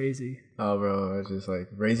state is crazy. Oh, bro, it's just like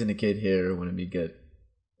raising a kid here wouldn't be good,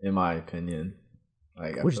 in my opinion.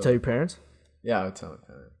 Like, Would you tell your parents? Yeah, I would tell my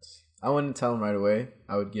parents. I wouldn't tell them right away.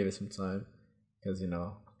 I would give it some time because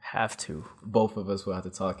have to. Both of us will have to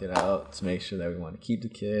talk it out to make sure that we want to keep the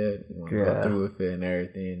kid, we want to go through with it and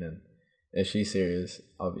everything. And if she's serious,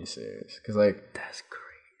 I'll be serious. Cause like that's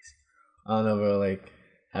crazy. I don't know, bro. Like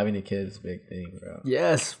having a kid is a big thing, bro.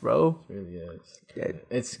 Yes, bro. It really is. Yeah,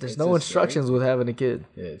 there's it's no instructions with having a kid.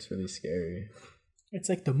 Yeah, it's really scary. It's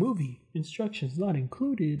like the movie instructions not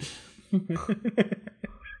included.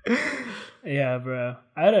 Yeah, bro.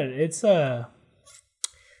 I don't. It's So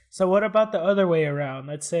what about the other way around?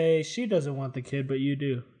 Let's say she doesn't want the kid, but you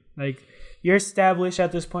do. Like you're established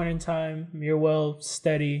at this point in time. You're well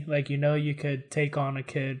steady. Like you could take on a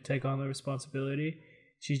kid, take on the responsibility.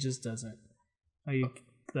 She just doesn't. Are you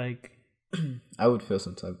like? I would feel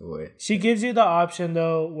some type of way. She gives you the option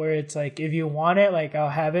though, where it's like if you want it, like I'll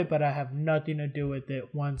have it, but I have nothing to do with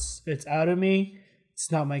it. Once it's out of me,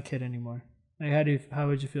 it's not my kid anymore. Like how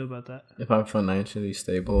would you feel about that? If I'm financially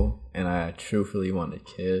stable and I truthfully want a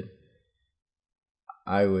kid,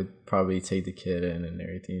 I would probably take the kid in and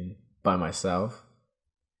everything by myself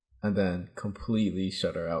and then completely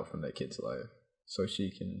shut her out from that kid's life so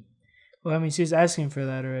she can... Well, I mean, she's asking for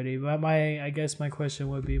that already, but I guess my question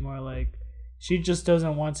would be more like, she just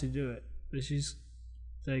doesn't want to do it. But she's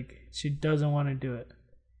like, she doesn't want to do it.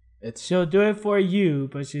 She'll do it for you,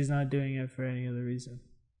 but she's not doing it for any other reason.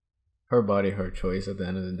 Her body, her choice at the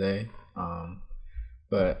end of the day.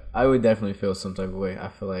 But I would definitely feel some type of way. I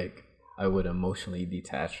feel like I would emotionally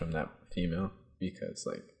detach from that female because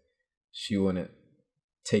like she wouldn't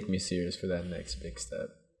take me serious for that next big step.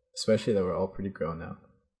 Especially that we're all pretty grown now.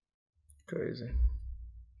 Crazy.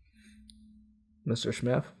 Mr.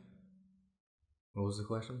 Schmeff? What was the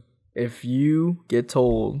question? If you get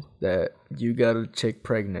told that you got a chick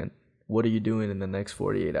pregnant, what are you doing in the next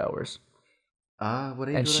 48 hours? What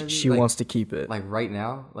age and would I be? She wants to keep it. Like right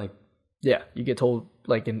now? Like yeah, you get told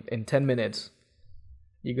like in 10 minutes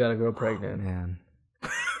you got a girl pregnant. Oh, man.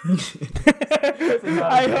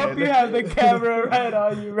 I hope you have the camera right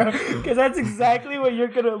on you, bro, because that's exactly what you're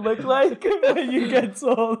gonna look like when you get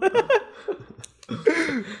told.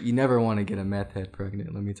 You never want to get a meth head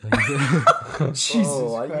pregnant, let me tell you. Jesus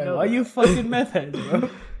Christ. Why you fucking meth heads, bro?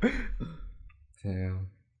 Damn.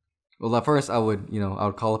 Well, at first I would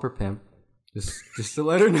call up her pimp. Just to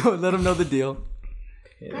let him know the deal.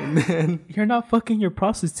 And then you're not fucking your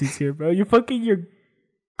prostitutes here, bro. You're fucking your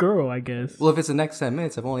girl, I guess. Well, if it's the next 10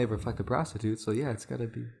 minutes, I've only ever fucked a prostitute, so yeah, it's gotta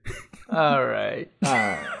be. All right.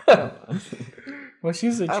 Well,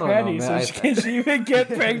 she's a tranny, so can she even get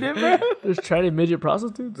pregnant, bro? There's tranny midget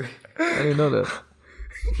prostitutes? I didn't know that.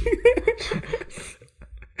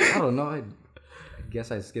 I don't know. I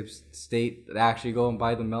guess I skip state to actually go and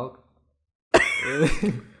buy the milk.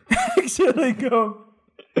 Actually go.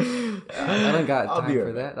 I don't got time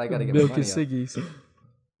for that. I gotta get milk my and money ciggies.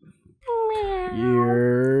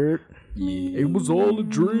 Yeah. It was all a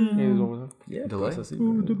dream. Yeah, delay.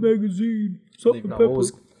 The magazine.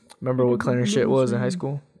 Remember what Clarence shit was in high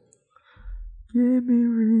school? Give me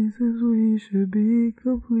reasons we should be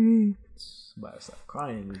complete. But I stop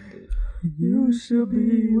crying. You should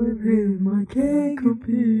be with him. I can't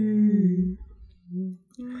compete. You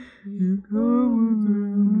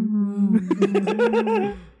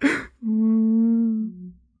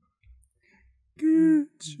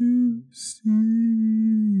Can't you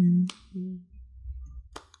see?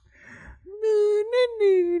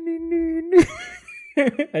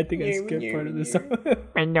 I think I skipped part of the song.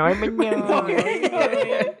 And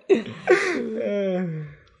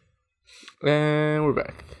we're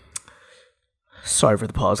back. Sorry for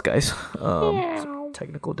the pause, guys.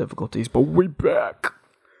 Technical difficulties, but we back.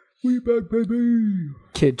 We back, baby.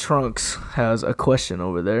 Kid Trunks has a question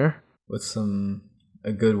over there. What's a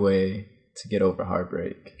good way to get over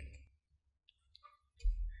heartbreak?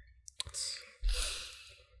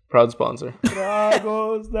 Proud sponsor.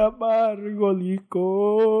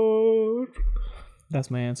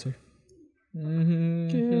 That's my answer.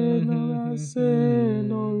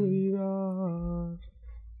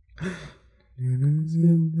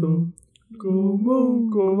 como un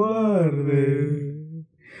cobarde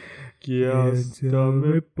que hasta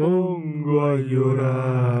me pongo a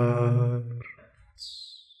llorar.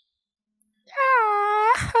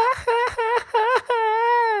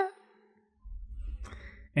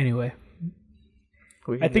 Anyway,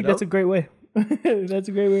 I think that's a great way. That's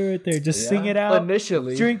a great way right there. Just sing it out.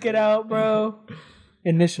 Initially. Drink it out, bro.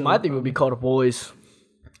 Initially. My thing would be called the boys.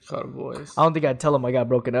 Call the boys. I don't think I'd tell them I got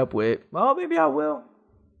broken up with. Well, maybe I will.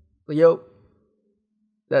 But yo,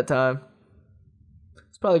 that time,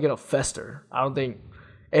 it's probably gonna fester. I don't think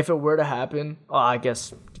if it were to happen. Oh, I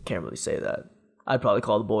guess you can't really say that. I'd probably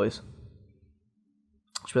call the boys.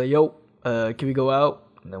 Just be like, yo, can we go out?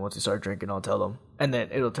 And then once we start drinking, I'll tell them. And then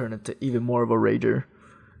it'll turn into even more of a rager.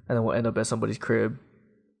 And then we'll end up at somebody's crib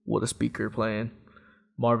with a speaker playing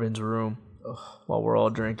Marvin's room while we're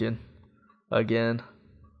all drinking. Again,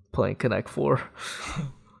 playing Connect 4.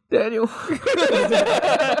 Daniel. That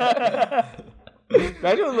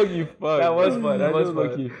was looking fun. That was fun. That was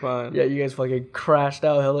looking fun. Yeah, you guys fucking crashed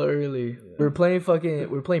out hella early. We were playing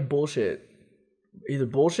bullshit. Either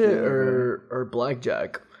bullshit or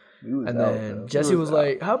blackjack. And then Jesse was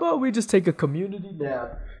like, how about we just take a community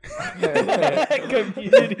nap?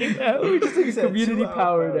 Community nap? We just take a community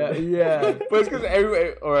power nap. Yeah. But it's because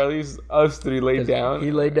everybody, or at least us three, laid down.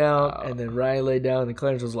 He laid down, and then Ryan laid down, and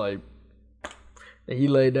Clarence was like, and he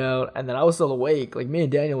laid down, and then I was still awake. Like, me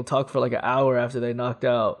and Daniel talked for like an hour after they knocked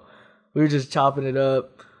out. We were just chopping it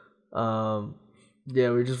up. Yeah,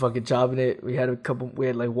 we were just fucking chopping it. We had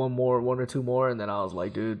like one or two more, and then I was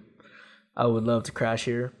like, dude, I would love to crash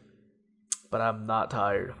here, but I'm not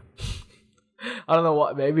tired. I don't know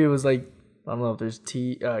what. Maybe it was like, I don't know if there's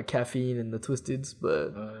caffeine in the Twisteds,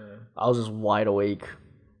 but I was just wide awake.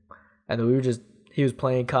 And then he was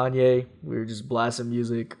playing Kanye. We were just blasting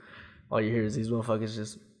music. All you hear is these motherfuckers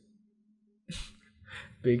just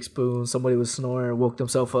big spoon. Somebody was snoring, woke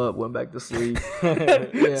himself up, went back to sleep.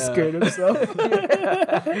 Scared himself.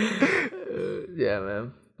 Yeah,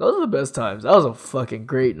 man. Those are the best times. That was a fucking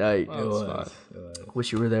great night. It was.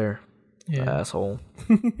 Wish you were there, asshole.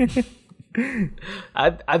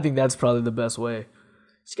 I think that's probably the best way.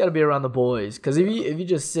 Just gotta be around the boys, because if you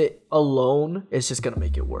just sit alone, it's just gonna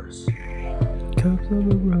make it worse. Cups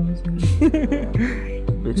of roses.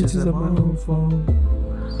 Bitches on my own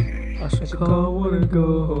phone. I should call, wanna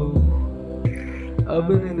go home. I've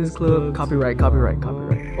been in this club. Copyright.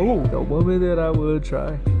 Oh, the woman that I would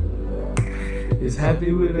try is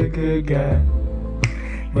happy with a good guy,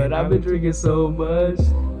 but I've been drinking so much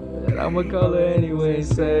that I'ma call her anyway and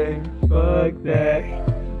say, fuck that.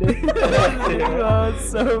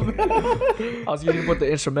 So bad. I was going to put the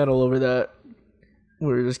instrumental over that.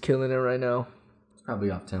 We're just killing it right now. It's probably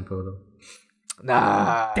off tempo though.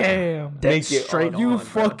 Nah. Damn. That's straight You on,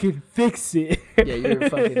 fucking bro. fix it. Yeah, you're a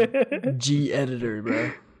fucking G editor,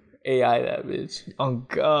 bro. AI that bitch. Oh,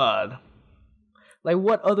 God. Like,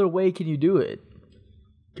 what other way can you do it?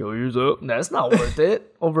 Kill yours up. That's not worth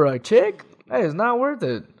it. Over a chick? That is not worth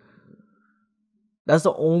it. That's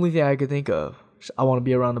the only thing I could think of. I want to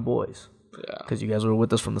be around the boys. Yeah. Because you guys were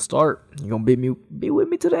with us from the start. You're going to be with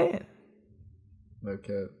me to the end.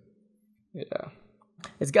 Okay. Yeah.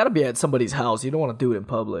 It's got to be at somebody's house. You don't want to do it in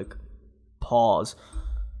public. Pause.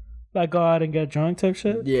 Like go out and get drunk type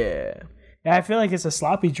shit? Yeah. Yeah, I feel like it's a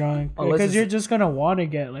sloppy drunk. Unless Because it's- you're just going to want to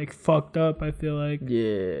get like fucked up, I feel like.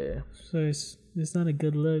 Yeah. So it's not a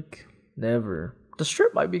good look. Never. The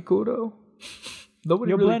strip might be cool, though. Nobody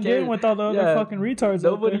You'll really blend cares. in with all the other fucking retards.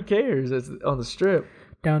 Nobody out there. cares. It's on the strip.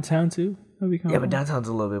 Downtown too. That'd be Yeah, but cool. downtown's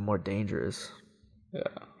a little bit more dangerous. Yeah.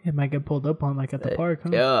 It might get pulled up on like at the park, huh?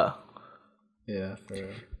 Yeah. Yeah, for real.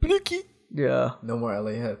 Yeah. No more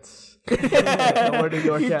LA hats. No more New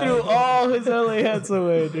York He hat. threw all his LA hats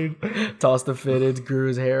away, dude. Tossed the fitteds, grew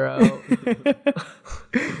his hair out.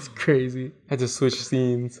 It's crazy. Had to switch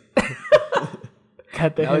scenes.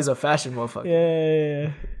 Got the Now he's a fashion motherfucker.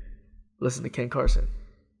 yeah. Listen to Ken Carson.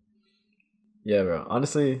 Yeah, bro.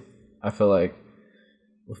 Honestly, I feel like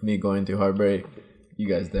with me going through heartbreak, you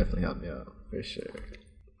guys definitely helped me out for sure.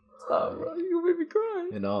 Stop, bro. You gonna make me cry.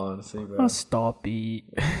 In all honesty, bro. Oh, stop it.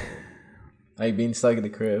 Like being stuck in the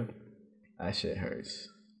crib, that shit hurts.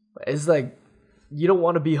 It's like you don't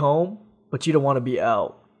want to be home, but you don't want to be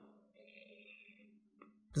out.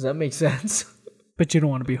 Does that make sense? But you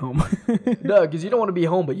don't want to be home. No, because you don't want to be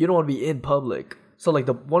home, but you don't want to be in public. So like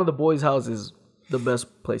one of the boys' house is the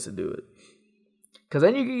best place to do it. Because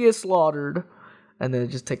then you can get slaughtered, and then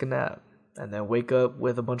just take a nap, and then wake up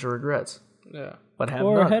with a bunch of regrets. Yeah. But have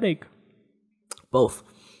or none. a headache. Both.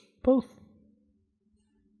 Both.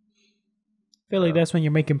 I feel like that's when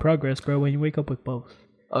you're making progress, bro. When you wake up with both.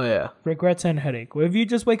 Oh yeah, Regrets and headache. Well, if you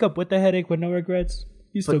just wake up with the headache with no regrets,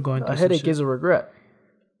 you're still going through a some headache shit. is a regret.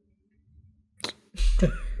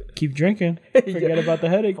 Keep drinking. Forget about the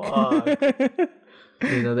headache.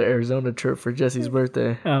 Another Arizona trip for Jesse's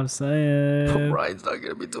birthday. I'm saying. Ryan's not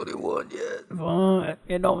gonna be 21 yet. Well,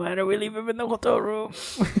 it don't matter. We leave him in the hotel room.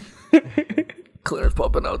 Clarence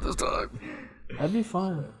popping out this time. That'd be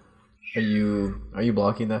fine. Are you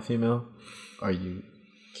blocking that female? Are you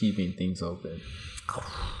keeping things open?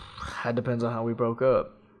 That depends on how we broke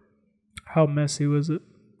up. How messy was it?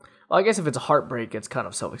 Well, I guess if it's a heartbreak, it's kind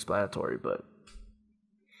of self-explanatory, but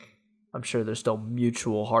I'm sure there's still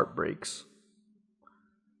mutual heartbreaks.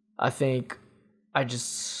 I think I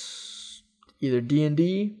just either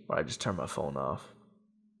D&D or I just turn my phone off.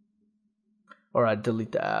 Or I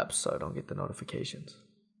delete the apps so I don't get the notifications.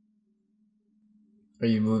 Are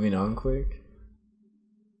you moving on quick?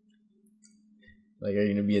 Like, are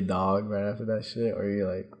you gonna be a dog right after that shit? Or are you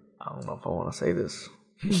like... I don't know if I want to say this.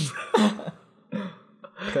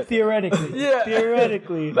 Theoretically. Yeah.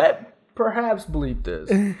 Theoretically. But perhaps bleep this.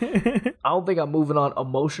 I don't think I'm moving on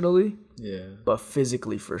emotionally. Yeah. But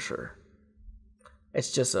physically for sure.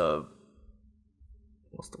 It's just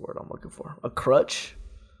what's the word I'm looking for? A crutch.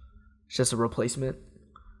 It's just a replacement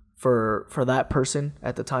for that person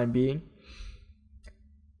at the time being.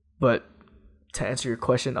 But to answer your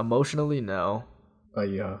question, emotionally, no. Oh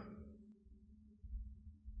yeah.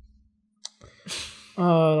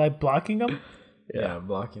 Like blocking them? Yeah,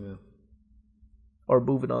 blocking them. Or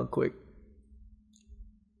moving on quick.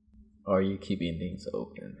 Or are you keeping things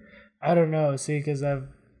open? I don't know. See, because I've...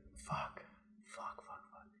 Fuck.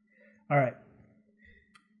 All right.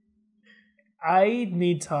 I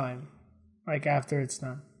need time. Like, after it's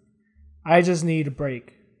done. I just need a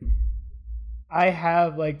break. I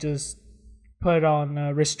have, like, just put on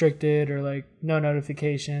restricted or, like, no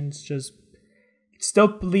notifications. Just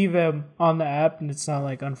still leave them on the app, and it's not,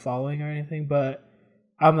 like, unfollowing or anything, but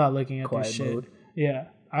I'm not looking at Quiet this shit. mode. Yeah.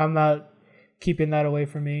 I'm not keeping that away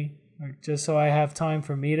from me. Like, just so I have time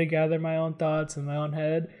for me to gather my own thoughts in my own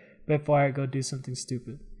head before I go do something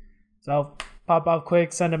stupid. So I'll pop off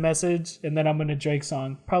quick, send a message, and then I'm in a Drake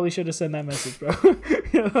song. Probably should have sent that message, bro.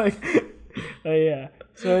 Yeah.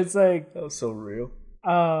 So it's like... That was so real.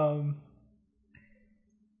 I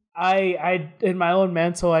in my own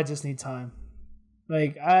mental, I just need time.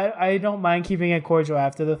 Like, I don't mind keeping it cordial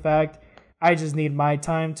after the fact. I just need my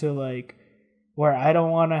time to, like... where I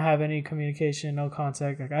don't want to have any communication, no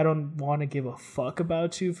contact. Like, I don't want to give a fuck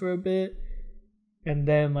about you for a bit. And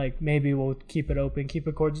then, like, maybe we'll keep it open, keep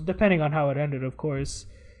it cordial, depending on how it ended, of course.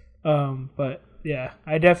 But, yeah,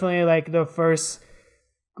 I definitely, like, the first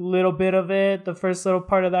little bit of it, the first little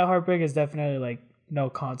part of that heartbreak is definitely, like,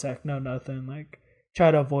 no contact, no nothing. Like,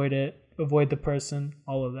 try to avoid it, avoid the person,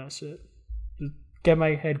 all of that shit. Just get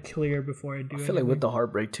my head clear before I do it. I feel like with the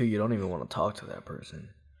heartbreak, too, you don't even want to talk to that person.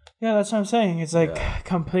 Yeah, that's what I'm saying. It's like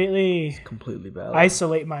completely valid.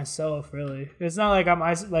 Isolate myself, really. It's not like I'm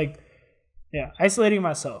isolating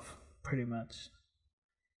myself, pretty much.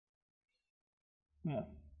 Yeah,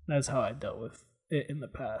 that's how I dealt with it in the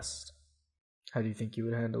past. How do you think you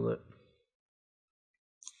would handle it?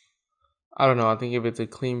 I don't know. I think if it's a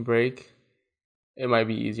clean break, it might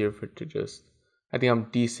be easier for it to just... I think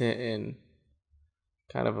I'm decent in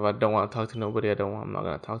kind of if I don't want to talk to nobody, I'm not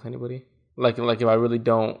going to talk to anybody. Like if I really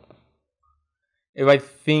don't... If I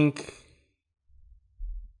think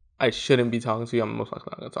I shouldn't be talking to you, I'm most likely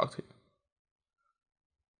not going to talk to you.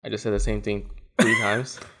 I just said the same thing 3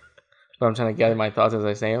 times. But I'm trying to gather my thoughts as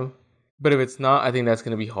I say them. But if it's not, I think that's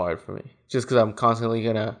going to be hard for me. Just because I'm constantly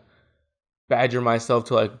going to badger myself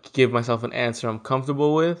to like give myself an answer I'm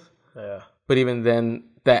comfortable with. Yeah. But even then,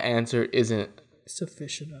 that answer isn't...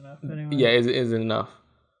 sufficient enough, anyway. Yeah, isn't enough.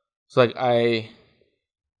 So like I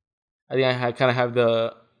think I kind of have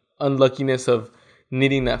the unluckiness of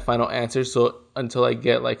needing that final answer. So until I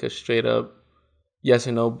get like a straight up yes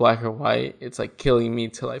or no, black or white, it's like killing me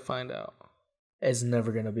till I find out. It's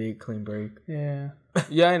never going to be a clean break. Yeah.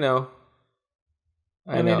 Yeah, I know.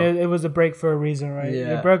 I mean, it was a break for a reason, right?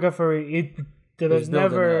 Yeah. It broke up for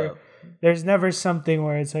there's never something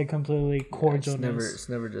where it's like completely cordialness. It's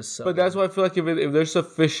never just something. But that's why I feel like if there's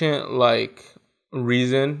sufficient like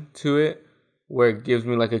reason to it where it gives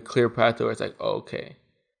me like a clear path to where it's like, oh, okay,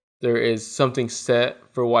 there is something set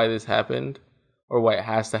for why this happened or why it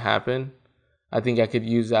has to happen. I think I could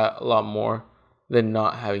use that a lot more than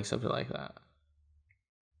not having something like that.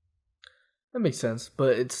 That makes sense,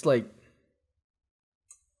 but it's like,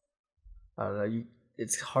 I don't know,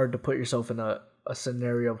 it's hard to put yourself in a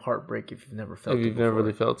scenario of heartbreak if you've never felt it. If you've never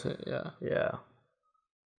really felt it, yeah. Yeah.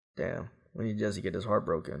 Damn. We need Jesse to get his heart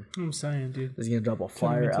broken. I'm saying, dude. He's gonna drop a Turn him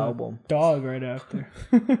fire into a album. Dog right after.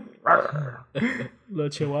 Little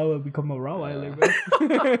Chihuahua become a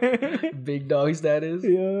Rottweiler, bro. Big dog status.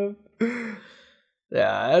 Yeah.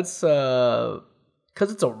 Yeah, that's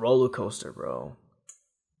because it's a roller coaster, bro.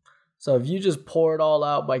 So if you just pour it all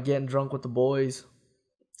out by getting drunk with the boys,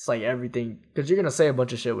 it's like everything. Because you're gonna say a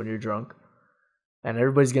bunch of shit when you're drunk, and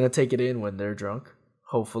everybody's gonna take it in when they're drunk,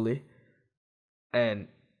 hopefully. And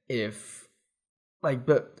if, like,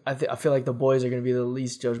 but I feel like the boys are gonna be the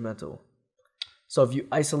least judgmental. So if you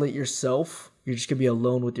isolate yourself, you're just gonna be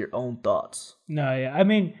alone with your own thoughts. No, yeah. I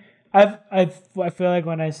mean, I feel like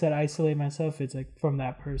when I said isolate myself, it's like from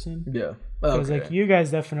that person. Yeah. Because like you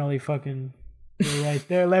guys definitely fucking were right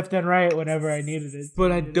there, left and right, whenever I needed it.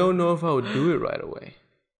 But I don't know if I would do it right away.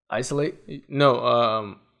 Isolate?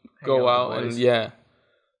 No, go out with out the and boys. yeah.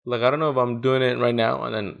 Like, I don't know if I'm doing it right now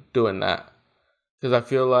and then doing that. Because I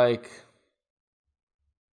feel like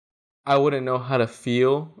I wouldn't know how to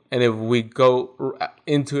feel. And if we go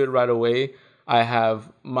into it right away, I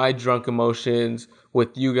have my drunk emotions with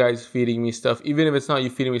you guys feeding me stuff. Even if it's not you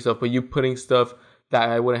feeding me stuff, but you putting stuff that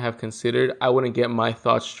I wouldn't have considered, I wouldn't get my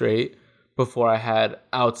thoughts straight before I had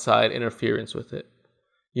outside interference with it.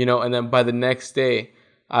 You know, and then by the next day,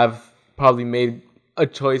 I've probably made a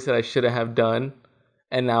choice that I shouldn't have done.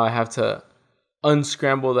 And now I have to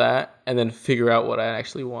unscramble that and then figure out what I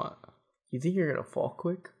actually want. You think you're gonna fall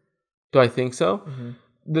quick? Do I think so? Mm-hmm.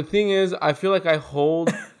 The thing is, I feel like I hold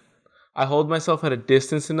myself at a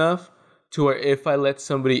distance enough to where if I let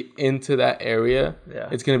somebody into that area,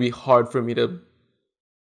 it's going to be hard for me to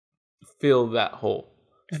fill that hole.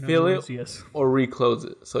 Fill it yes. or reclose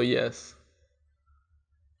it. So yes.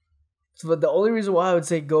 So, but the only reason why I would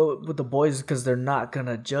say go with the boys is because they're not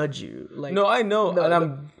gonna judge you. Like, No, I know. no,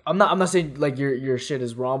 And I'm not saying like your shit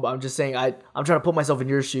is wrong, but I'm just saying I'm trying to put myself in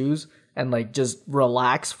your shoes and like just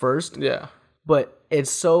relax first. yeah. But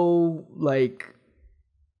it's so like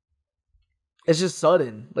it's just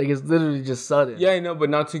sudden. Like it's literally just sudden. Yeah, I know,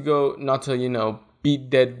 but not to, you know,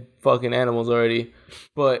 beat dead fucking animals already.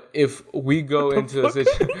 But if we go into a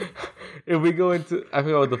situation, if we go into, I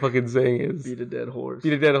forgot what the fucking saying is. Beat a dead horse.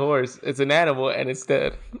 Beat a dead horse. It's an animal and it's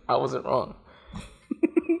dead. I wasn't wrong.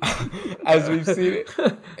 As we've seen it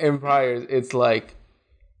in priors, it's like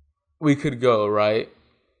we could go, right?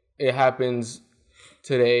 It happens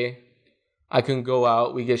today. I can go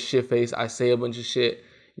out. We get shit-faced. I say a bunch of shit.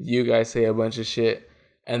 You guys say a bunch of shit.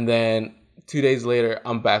 And then 2 days later,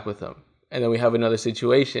 I'm back with them. And then we have another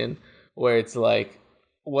situation where it's like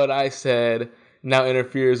what I said now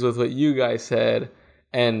interferes with what you guys said.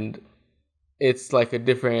 And it's like a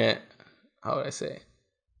different, how would I say?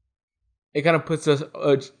 It kind of puts us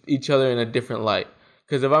each other in a different light.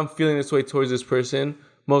 Because if I'm feeling this way towards this person,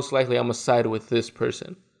 most likely I'm going to side with this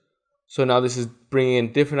person. So now this is bringing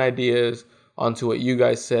in different ideas onto what you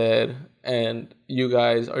guys said. And you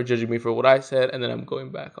guys are judging me for what I said. And then I'm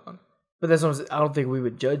going back on. But that's what I'm saying. I don't think we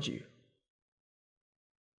would judge you.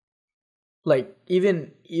 Like,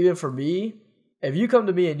 even for me, if you come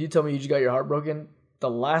to me and you tell me you just got your heart broken, the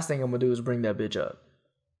last thing I'm going to do is bring that bitch up.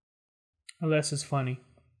 Unless it's funny.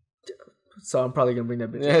 So I'm probably going to bring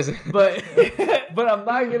that bitch Yes. up. But I'm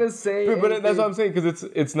not going to say But that's what I'm saying, because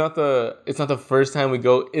it's not the first time we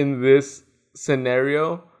go in this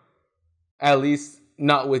scenario. At least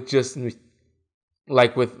not with just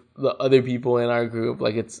like with the other people in our group.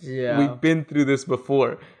 Like we've been through this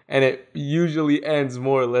before, and it usually ends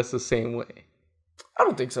more or less the same way. I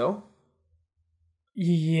don't think so.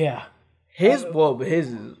 Yeah. His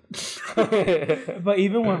is. But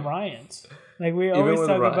even when Ryan's, like we always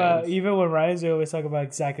talk about, even when Ryan's, we always talk about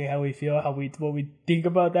exactly how we feel, what we think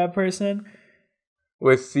about that person.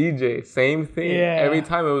 With CJ, same thing. Yeah. Every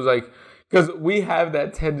time it was like, because we have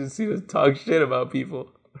that tendency to talk shit about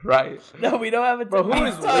people, right? No, we don't have a Bro, who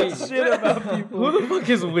is talk shit about people. Who the fuck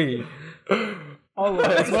is we? All of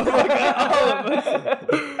us. All of us.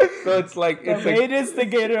 So it's like The main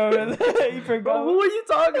instigator over there. You forgot. Bro, who are you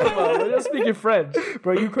talking about? We're just speaking French.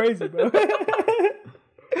 Bro, you crazy, bro.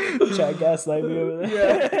 Try to gaslight me over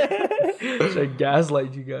there. Should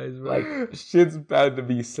gaslight you guys, bro. like shit's bound to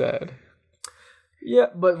be said. Yeah,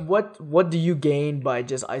 but what do you gain by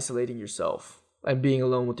just isolating yourself and being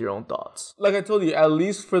alone with your own thoughts? Like I told you, at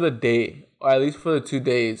least for the day, or at least for the 2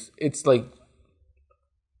 days, it's like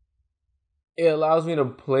it allows me to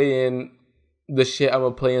play in the shit I'm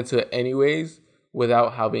gonna play into it anyways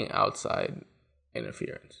without having outside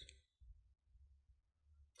interference.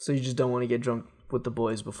 So you just don't want to get drunk with the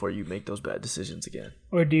boys before you make those bad decisions again?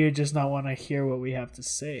 Or do you just not want to hear what we have to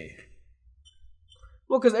say?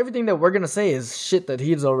 Well, because everything that we're going to say is shit that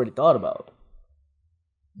he's already thought about.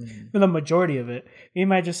 For the majority of it. He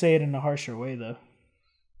might just say it in a harsher way, though.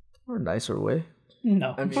 Or a nicer way.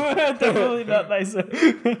 No. I mean- Definitely not nicer.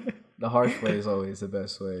 The harsh way is always the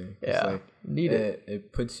best way. It's Yeah, like need it.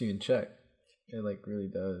 It puts you in check. It like really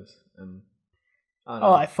does. And I don't Oh,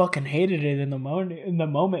 know. I fucking hated it in the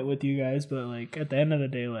moment with you guys, but like at the end of the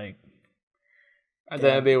day, like At the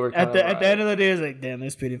end of the day, we're at the end of the day, it's like, damn, they're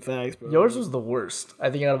spitting facts, bro. yours was the worst. I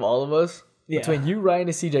think out of all of us, Yeah. between you, Ryan,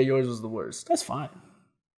 and CJ, yours was the worst. That's fine.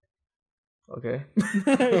 Okay.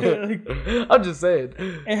 Like, I'm just saying.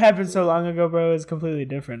 it happened so long ago, bro. It's completely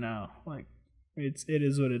different now. Like it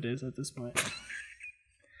is what it is at this point.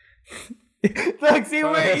 Look, see,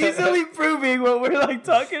 we're easily proving what we're like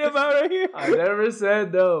talking about right here. I never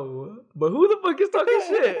said no. But who the fuck is talking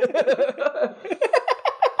shit?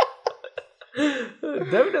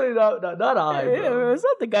 Definitely not I, Yeah, bro. it's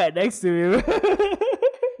not the guy next to me.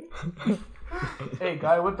 Hey,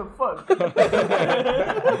 guy, what the fuck?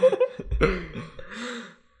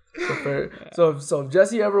 So if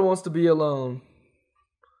Jesse ever wants to be alone,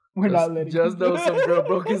 We're not letting just know some girl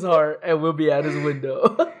broke his heart and we'll be at his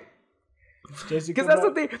window. Because that's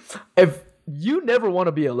the thing. If you never want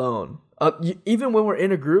to be alone, even when we're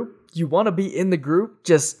in a group, you want to be in the group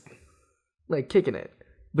just like kicking it.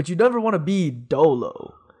 But you never want to be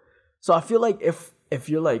dolo. So I feel like if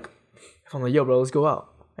you're like, if I'm like, yo, bro, let's go out.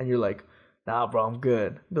 And you're like, nah, bro, I'm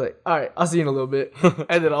good. Be like, all right, I'll see you in a little bit.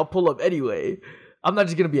 And then I'll pull up anyway. I'm not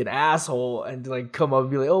just going to be an asshole and like come up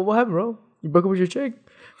and be like, oh, what happened, bro? You broke up with your chick?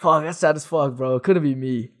 Fuck, that's sad as fuck, bro. It couldn't be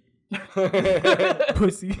me.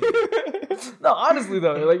 pussy. No, honestly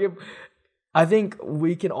though, like I think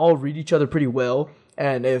we can all read each other pretty well,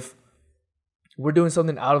 and if we're doing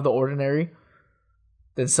something out of the ordinary,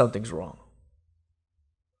 then something's wrong.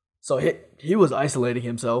 So he was isolating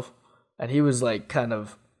himself, and he was like kind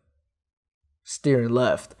of steering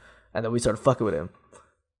left, and then we started fucking with him,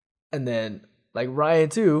 and then like Ryan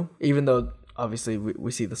too, even though obviously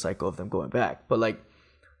we see the cycle of them going back, but like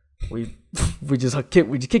we just kicked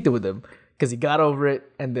it with him because he got over it,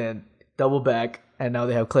 and then double back, and now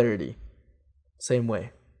they have clarity. Same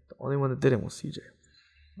way. The only one that didn't was CJ.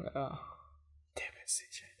 Damn it,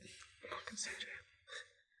 CJ. Fucking CJ.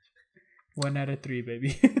 1 out of 3,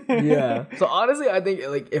 baby. Yeah. So honestly, I think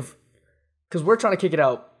like because we're trying to kick it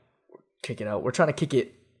out. We're trying to kick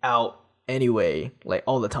it out anyway, like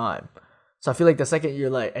all the time. So I feel like the second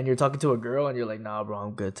you're like, and you're talking to a girl, and you're like, nah, bro,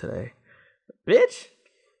 I'm good today, bitch.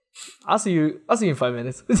 I'll see you in 5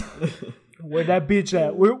 minutes. Where that bitch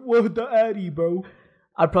at? Where the Addy, bro?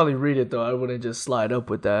 I'd probably read it though. I wouldn't just slide up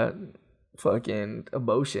with that fucking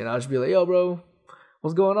emotion. I'll just be like, yo, bro,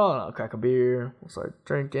 what's going on? I'll crack a beer, we'll start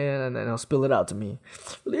drinking, and then I'll spill it out to me.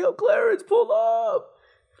 Yo, Clarence, pull up.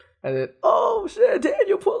 And then, oh shit,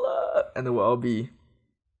 Daniel, pull up. And then we'll all be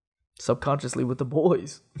subconsciously with the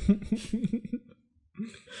boys.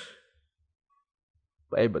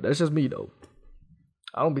 But that's just me though.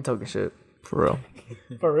 I don't be talking shit. For real.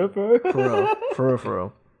 For real, bro. For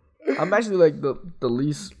real. I'm actually like the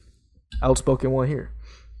least outspoken one here.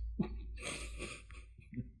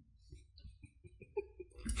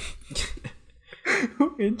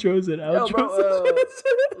 Intros and Yo, outros. bro,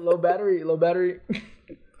 low battery.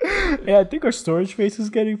 Yeah, I think our storage space is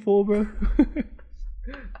getting full, bro.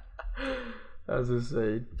 I was just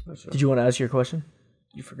saying. Did you want to ask your question?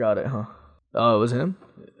 You forgot it, huh? Oh, it was him?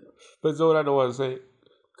 But it's the word I don't want to say.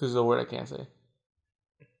 Because it's a word I can't say.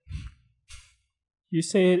 You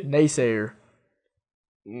say it. Naysayer.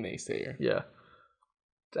 Naysayer. Yeah.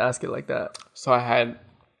 To ask it like that. So I had,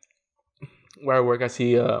 where I work, I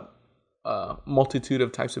see a multitude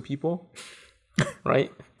of types of people,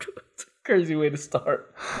 right? Crazy way to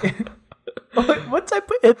start. What type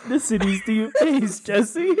of ethnicities do you face,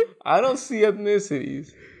 Jesse? I don't see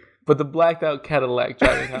ethnicities, but the blacked out Cadillac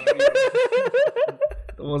driving kind of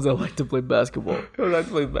The ones that like to play basketball. I like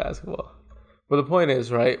to play basketball. But the point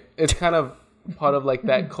is, right, it's kind of part of like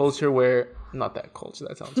that culture where, not that culture,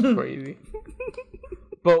 that sounds crazy.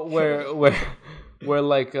 But where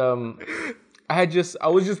like, I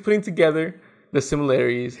was just putting together the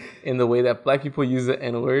similarities in the way that black people use the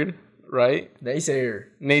N-word, right?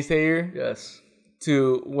 Naysayer. Yes.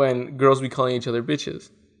 To when girls be calling each other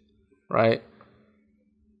bitches, right?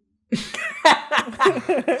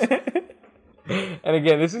 And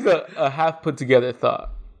again, this is a half put together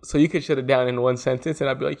thought. So you could shut it down in one sentence and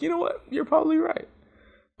I'd be like, you know what? You're probably right.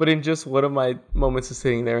 But in just one of my moments of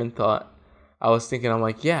sitting there and thought, I was thinking, I'm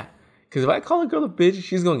like, yeah. Because if I call a girl a bitch,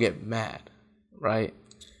 she's going to get mad, right?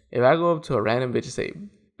 If I go up to a random bitch and say,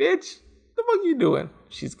 bitch, the fuck you doing?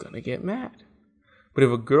 She's going to get mad. But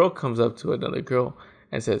if a girl comes up to another girl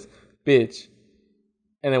and says, bitch,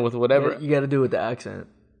 and then with whatever... You got to do it with the accent.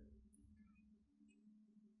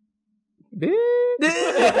 Right?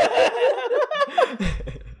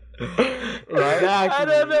 I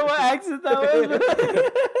don't know what accent that was.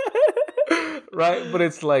 Right? But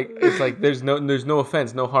it's like there's no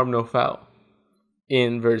offense, no harm, no foul.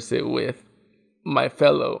 Inverse it with my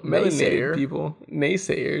fellow melanated people,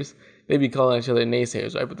 naysayers. They be calling each other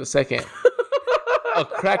naysayers, right? But the second a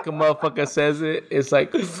crack a motherfucker says it, it's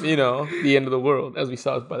like, you know, the end of the world, as we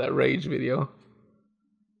saw by that Rage video.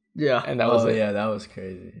 Yeah. And that was it. Yeah, that was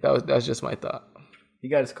crazy. That was just my thought. He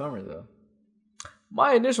got his karma though.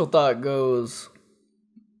 My initial thought goes,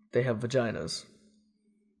 they have vaginas.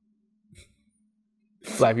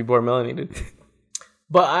 Black people are melanated.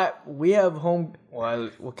 But we have there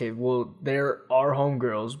are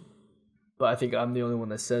homegirls, but I think I'm the only one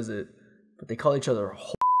that says it. But they call each other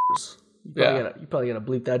whores. You probably gotta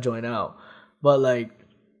bleep that joint out. But like,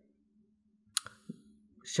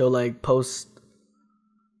 she'll like post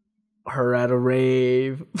her at a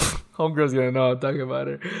rave. Homegirl's gonna know I'm talking about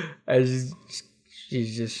her, and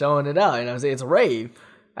she's just showing it out. And I'm saying it's a rave,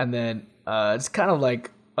 and then it's kind of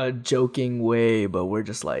like a joking way, but we're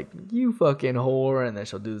just like, you fucking whore, and then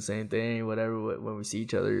she'll do the same thing, whatever. When we see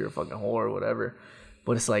each other, you're a fucking whore, or whatever.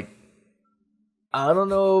 But it's like, I don't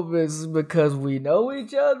know if it's because we know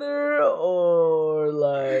each other or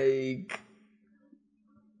like,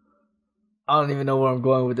 I don't even know where I'm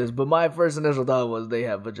going with this. But my first initial thought was they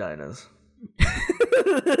have vaginas.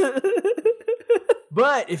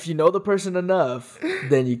 But if you know the person enough,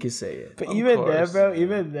 then you can say it. But even then, bro,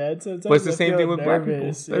 sometimes but it's the I same feel thing with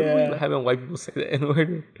nervous. black people. Yeah. Having white people say the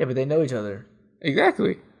N-word. Yeah, but they know each other.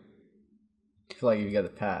 Exactly. I feel like if you got the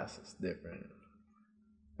pass, it's different.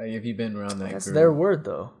 Like if you've been around that That's group. their word,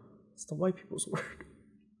 though. It's the white people's word.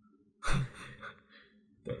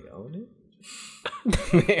 They own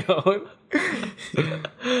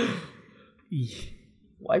it.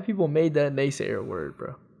 White people made that naysayer word,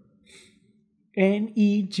 bro.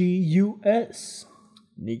 Negus.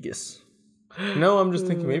 Negus. No, I'm just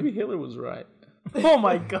thinking maybe Hitler was right. Oh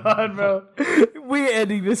my god, bro. We're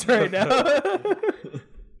ending this right now.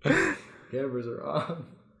 Cameras are on.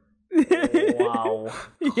 Wow.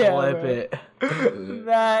 Yeah, Clip bro. it.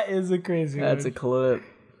 That is a crazy That's a one. clip.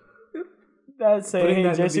 That's saying, Putting hey,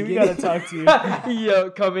 that in the Jesse, we beginning. gotta talk to you. Yo,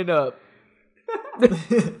 coming up.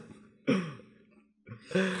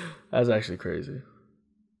 That's actually crazy.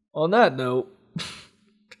 On that note,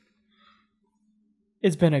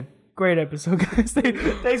 It's been a great episode, guys.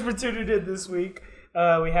 Thanks for tuning in this week.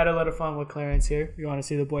 We had a lot of fun with Clarence here. If you want to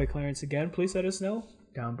see the boy Clarence again, please let us know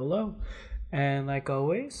down below. And like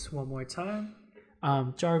always, one more time,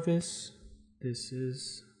 Jarvis, this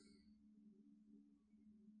is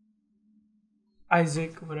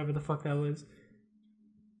Isaac, whatever the fuck that was.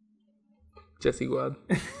 Jesse Guad.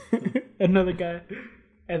 Another guy.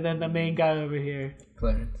 And then the main guy over here.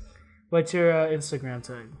 Clarence. What's your Instagram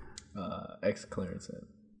tag? Ex Clarence.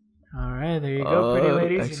 All right, there you go, pretty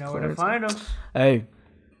ladies. You know where to find them. hey,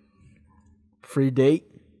 free date,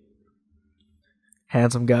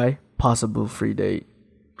 handsome guy, possible free date,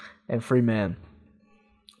 and free man,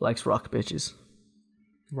 likes rock bitches.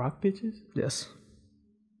 Rock bitches? Yes.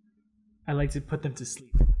 I like to put them to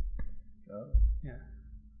sleep. Oh. Yeah.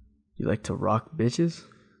 You like to rock bitches?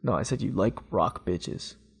 No, I said you like rock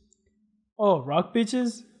bitches. Oh, rock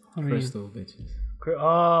bitches? I mean, Crystal bitches.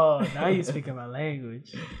 oh, now you're speaking my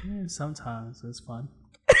language. Yeah, sometimes it's fun.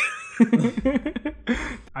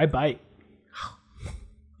 I bite.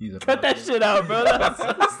 Cut that shit out, bro. That's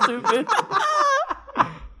so stupid.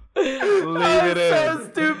 Leave it in. So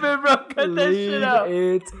stupid, bro. Cut that shit out.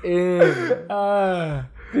 It in.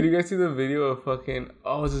 Did you guys see the video of fucking,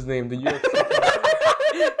 what was his name? The UFC.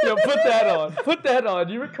 Yo, put that on. Put that on.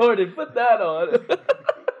 You recorded. Put that on.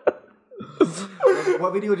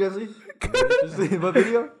 What video, Jesse? What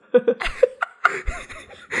video?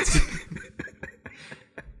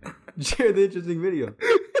 Share the interesting video.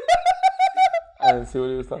 I didn't see what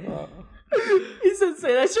he was talking about. He said,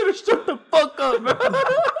 say that shit or shut the fuck up, bro.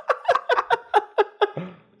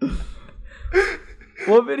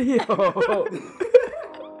 What video?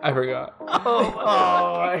 I forgot. Oh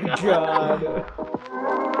my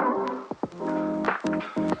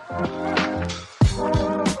god.